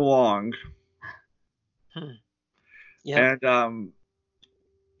 Winter Long. Yeah. And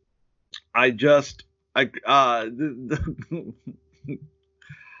I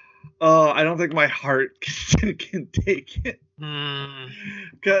don't think my heart can take it.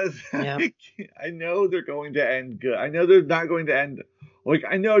 Because I know they're going to end good. I know they're not going to end. Like,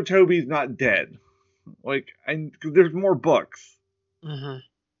 I know Toby's not dead. Like, there's more books.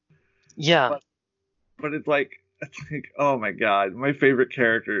 Yeah. But it's like, oh my God, my favorite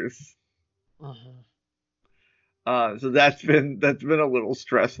characters. So that's been a little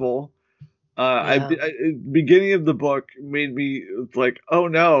stressful. Beginning of the book made me like, oh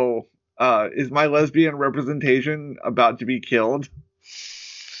no, is my lesbian representation about to be killed?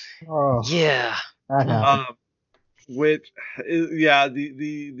 Oh, yeah. That happened. Which is,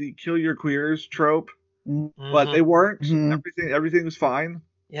 the kill your queers trope, but they weren't. Everything was fine.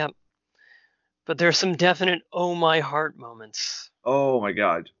 Yep. But there's some definite oh my heart moments. Oh my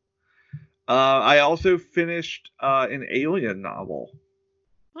God. I also finished an Alien novel.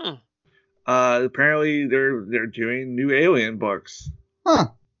 Apparently they're doing new Alien books. Huh.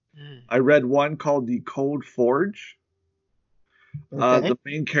 I read one called The Cold Forge. Okay. The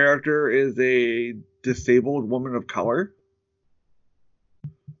main character is a disabled woman of color.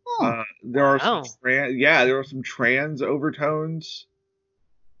 There are some trans overtones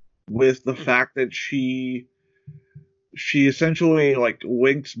with the fact that she essentially like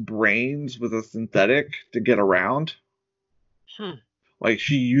links brains with a synthetic to get around. Like,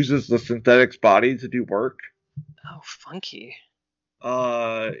 she uses the synthetic's body to do work. Oh, funky.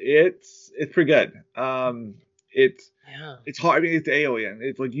 It's pretty good. It's hard. I mean, it's Alien.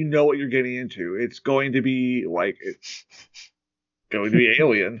 It's like, you know what you're getting into. It's going to be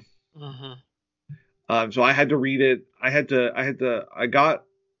Alien. So I had to read it. I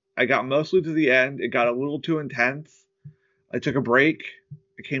got mostly to the end. It got a little too intense. I took a break.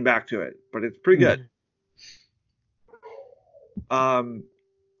 I came back to it, but it's pretty good. And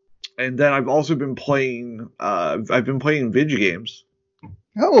then I've also been playing. I've been playing video games.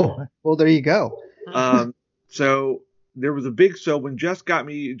 Oh, well, there you go. So there was when Jess got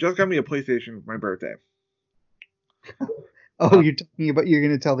me a PlayStation for my birthday. Oh, you're talking about you're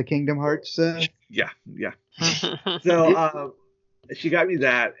going to tell the Kingdom Hearts? Yeah. So she got me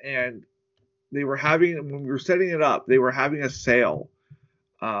that, and they were when we were setting it up, they were having a sale.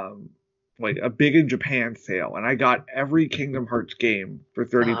 like a Big in Japan sale, and I got every Kingdom Hearts game for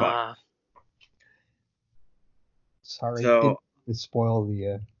 $30. Sorry, So didn't mean to spoil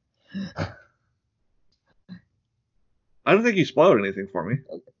the. I don't think you spoiled anything for me.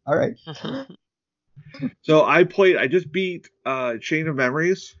 All right. So I just beat Chain of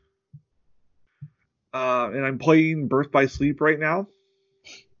Memories, and I'm playing Birth by Sleep right now.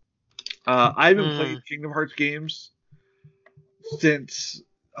 I haven't played Kingdom Hearts games since,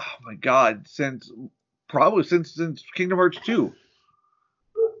 oh my god, since Kingdom Hearts 2.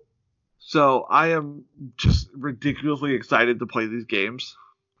 So I am just ridiculously excited to play these games.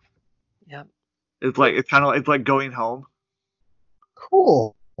 Yep. It's like going home.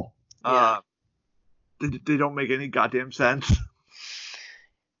 Cool. They don't make any goddamn sense.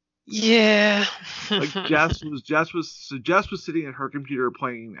 Yeah. Like Jess was sitting at her computer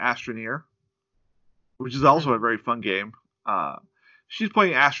playing Astroneer, which is also a very fun game. She's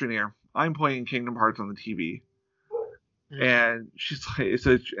playing Astroneer. I'm playing Kingdom Hearts on the TV. And she's like,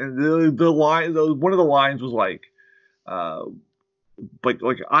 and the line, one of the lines was like I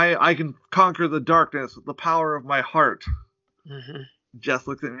can conquer the darkness with the power of my heart. Mm-hmm. Jess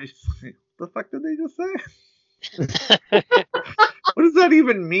looks at me. She's like, the fuck did they just say? What does that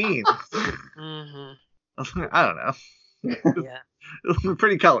even mean? Mm-hmm. I was like, I don't know. Yeah.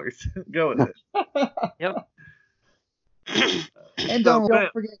 Pretty colors. Go with it. Yep. And don't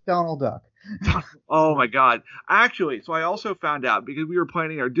forget Donald Duck. Oh my god. Actually, so I also found out, because we were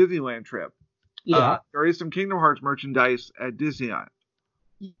planning our Disneyland trip. Yeah. There is some Kingdom Hearts merchandise at Disneyland.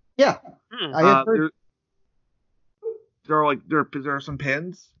 Yeah. I have heard. There are some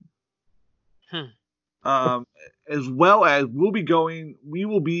pins. As well as we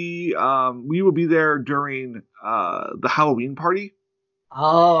will be there during the Halloween party.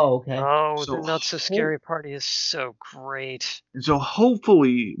 Oh, okay. Oh, the Not So Scary party is so great. And so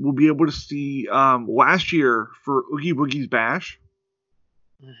hopefully we'll be able to see last year for Oogie Boogie's Bash.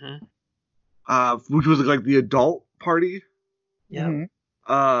 Mm-hmm. Which was like the adult party. Yeah.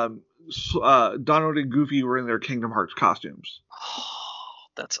 Mm-hmm. Donald and Goofy were in their Kingdom Hearts costumes. Oh,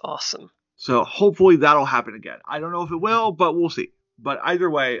 that's awesome. So hopefully that'll happen again. I don't know if it will, but we'll see. But either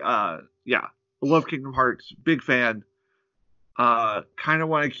way, yeah, I love Kingdom Hearts. Big fan. Kind of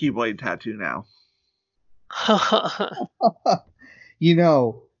want a Keyblade tattoo now. You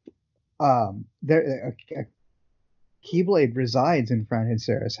know, there a Keyblade resides in Fran and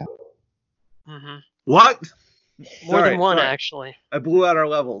Sarah's house. Mm-hmm. What? More than one, actually. I blew out our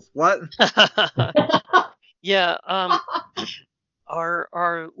levels. What? Yeah.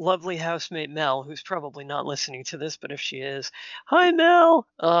 Our lovely housemate Mel, who's probably not listening to this, but if she is, hi Mel.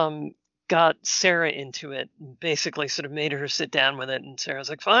 Got Sarah into it, basically sort of made her sit down with it, and Sarah's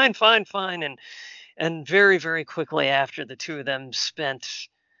like, fine, and very, very quickly after, the two of them spent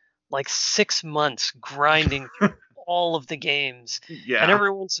like 6 months grinding through all of the games. Yeah. And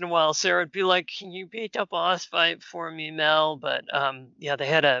every once in a while, Sarah would be like, can you beat a boss fight for me, Mel? But yeah, they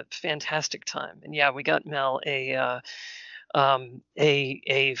had a fantastic time, and yeah, we got Mel a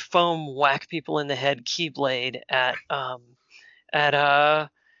foam whack people in the head Keyblade at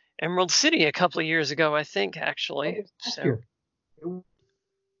Emerald City a couple of years ago, I think, actually. It was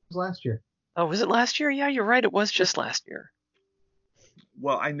last year. Oh, was it last year? Yeah, you're right. It was just last year.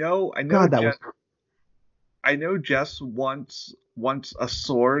 Well, I know. God, I know Jess wants a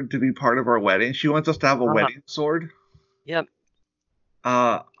sword to be part of our wedding. She wants us to have a wedding sword. Yep.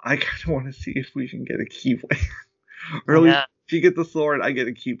 I kind of want to see if we can get a Keyblade. Or at least she gets the sword, I get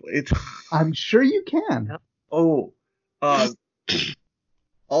a Keyblade. I'm sure you can. Yep. Oh,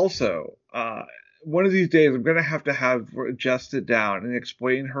 also, one of these days I'm gonna have Jess sit down and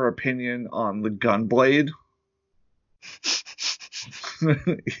explain her opinion on the Gunblade.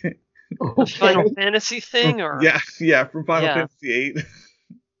 The Final Fantasy thing, or yeah, from Final Fantasy VIII.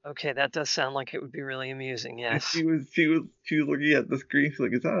 Okay, that does sound like it would be really amusing. Yes. She was looking at the screen. She's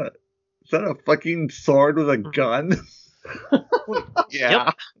like, "Is that a fucking sword with a gun?"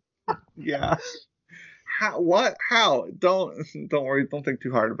 Yeah. Yep. Yeah. How? What? How? Don't worry. Don't think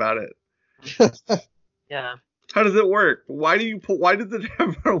too hard about it. Yeah. How does it work? Why does it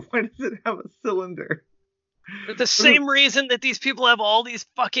have a cylinder? For the same reason that these people have all these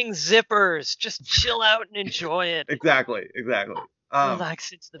fucking zippers. Just chill out and enjoy it. Exactly.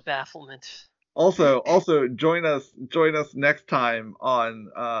 Relax into the bafflement. Also, join us next time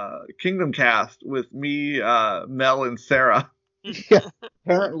on Kingdom Cast with me, Mel, and Sarah. Yeah,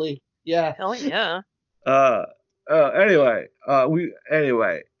 apparently, yeah. Hell yeah. Anyway,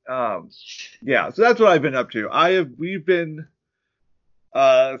 yeah. So that's what I've been up to. We've been,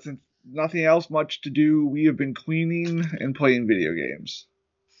 since nothing else much to do, we have been cleaning and playing video games.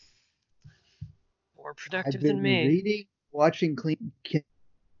 more I've productive been than me. reading, watching Kim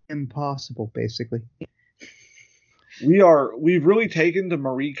Possible, basically. We've really taken to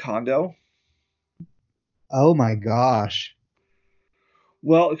Marie Kondo. Oh my gosh.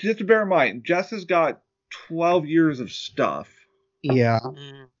 Well, you have to bear in mind, Jess has got 12 years of stuff, Yeah.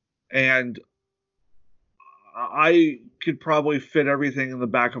 Mm. and I could probably fit everything in the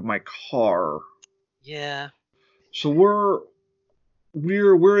back of my car. Yeah. So we're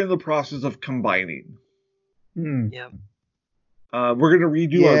in the process of combining. Yep. We're gonna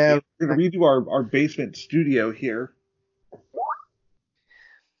redo Yeah. our basement studio here.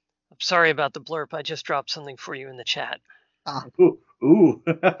 I'm sorry about the blurb. I just dropped something for you in the chat. Ah. Ooh.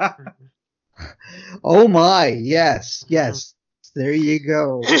 Oh my, yes. There you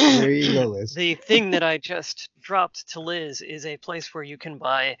go. Liz. The thing that I just dropped to Liz is a place where you can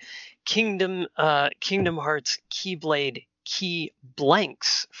buy Kingdom Hearts Keyblade key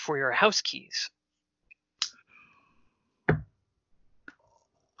blanks for your house keys.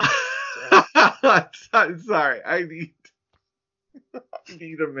 I'm sorry. I need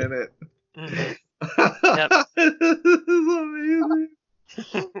a minute. Mhm. Yep. This is amazing.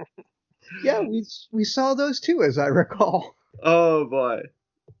 Yeah, we saw those too, as I recall. Oh boy.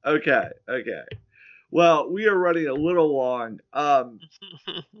 Okay. Well, we are running a little long.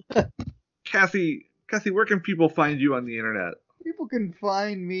 Cassie, where can people find you on the internet? People can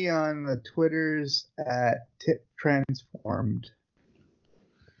find me on the Twitters at TipTransformed.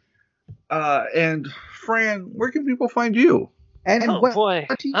 And Fran, where can people find you? And boy,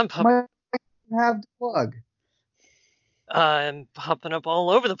 I'm have to plug. I'm popping up all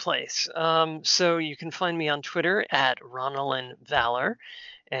over the place. So you can find me on Twitter at Ronalyn Valor,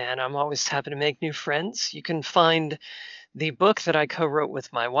 and I'm always happy to make new friends. You can find the book that I co-wrote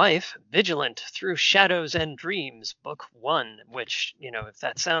with my wife, Vigilant Through Shadows and Dreams, Book 1, which, if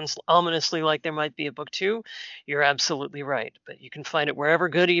that sounds ominously like there might be a book 2, you're absolutely right. But you can find it wherever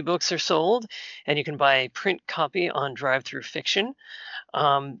good ebooks are sold, and you can buy a print copy on Drive-Thru Fiction.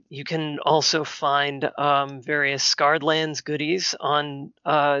 You can also find various Scarred Lands goodies on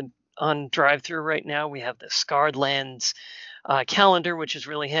Drive-Thru right now. We have the Scarred Lands calendar, which is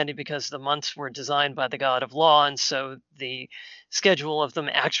really handy because the months were designed by the God of Law, and so the schedule of them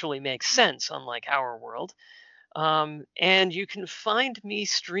actually makes sense, unlike our world. And you can find me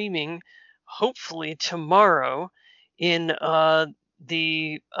streaming, hopefully tomorrow, in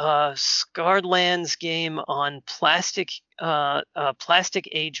the Scarred Lands game on Plastic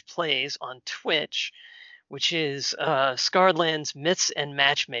Age Plays on Twitch, which is Scarred Lands Myths and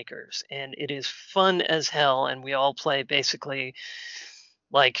Matchmakers, and it is fun as hell. And we all play basically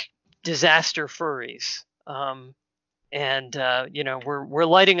like disaster furries, and we're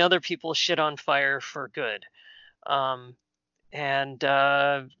lighting other people's shit on fire for good.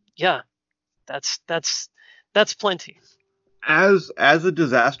 Yeah, that's plenty. As a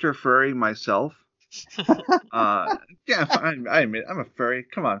disaster furry myself, yeah, I'm a furry.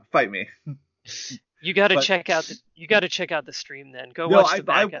 Come on, fight me. You got to check out the stream then. Go watch the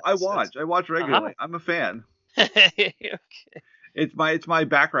back episodes. I watch regularly. I'm a fan. Okay. It's my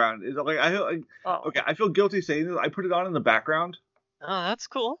background. It's like I feel guilty saying this. I put it on in the background. Oh, that's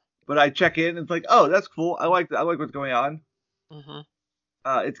cool. But I check in and it's like, oh, that's cool. I like what's going on. Mm-hmm.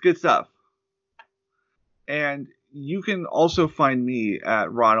 It's good stuff. And you can also find me at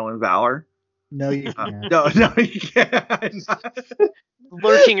Ronalyn Valor. No, you can't. No, you can't.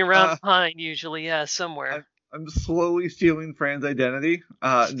 Lurking around behind, usually, yeah, somewhere. I'm slowly stealing Fran's identity.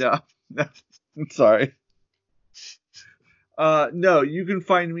 No, I'm sorry. No, you can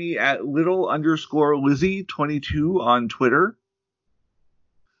find me at little_Lizzie22 on Twitter.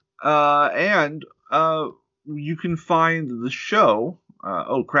 And you can find the show.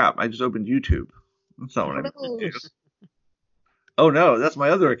 Oh crap! I just opened YouTube. That's not what I meant to do. Oh no, that's my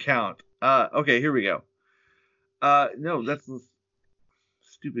other account. Okay, here we go. No, that's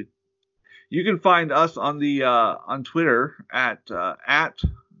stupid. You can find us on the on Twitter at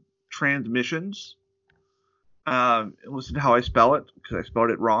Transmissions. Listen to how I spell it because I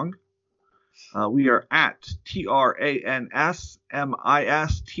spelled it wrong. We are at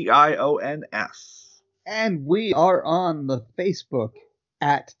TRANSMISTIONS. And we are on the Facebook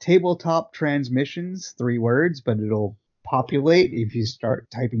at Tabletop Transmissions, 3 words, but it'll populate if you start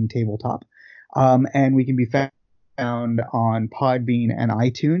typing tabletop. And we can be found on Podbean and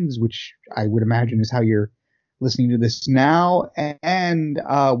iTunes, which I would imagine is how you're listening to this now. And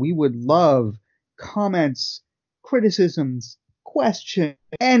we would love comments, criticisms, questions,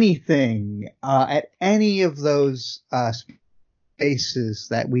 anything at any of those spaces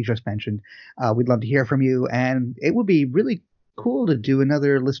that we just mentioned. We'd love to hear from you, and it would be really cool to do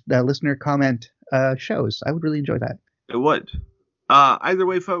another listener comment shows. I would really enjoy that. It would. Either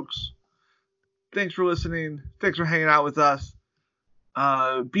way, folks, thanks for listening. Thanks for hanging out with us.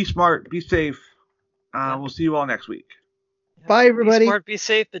 Be smart. Be safe. We'll see you all next week. Bye, everybody. Be smart, be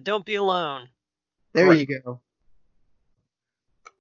safe, but don't be alone. There you go.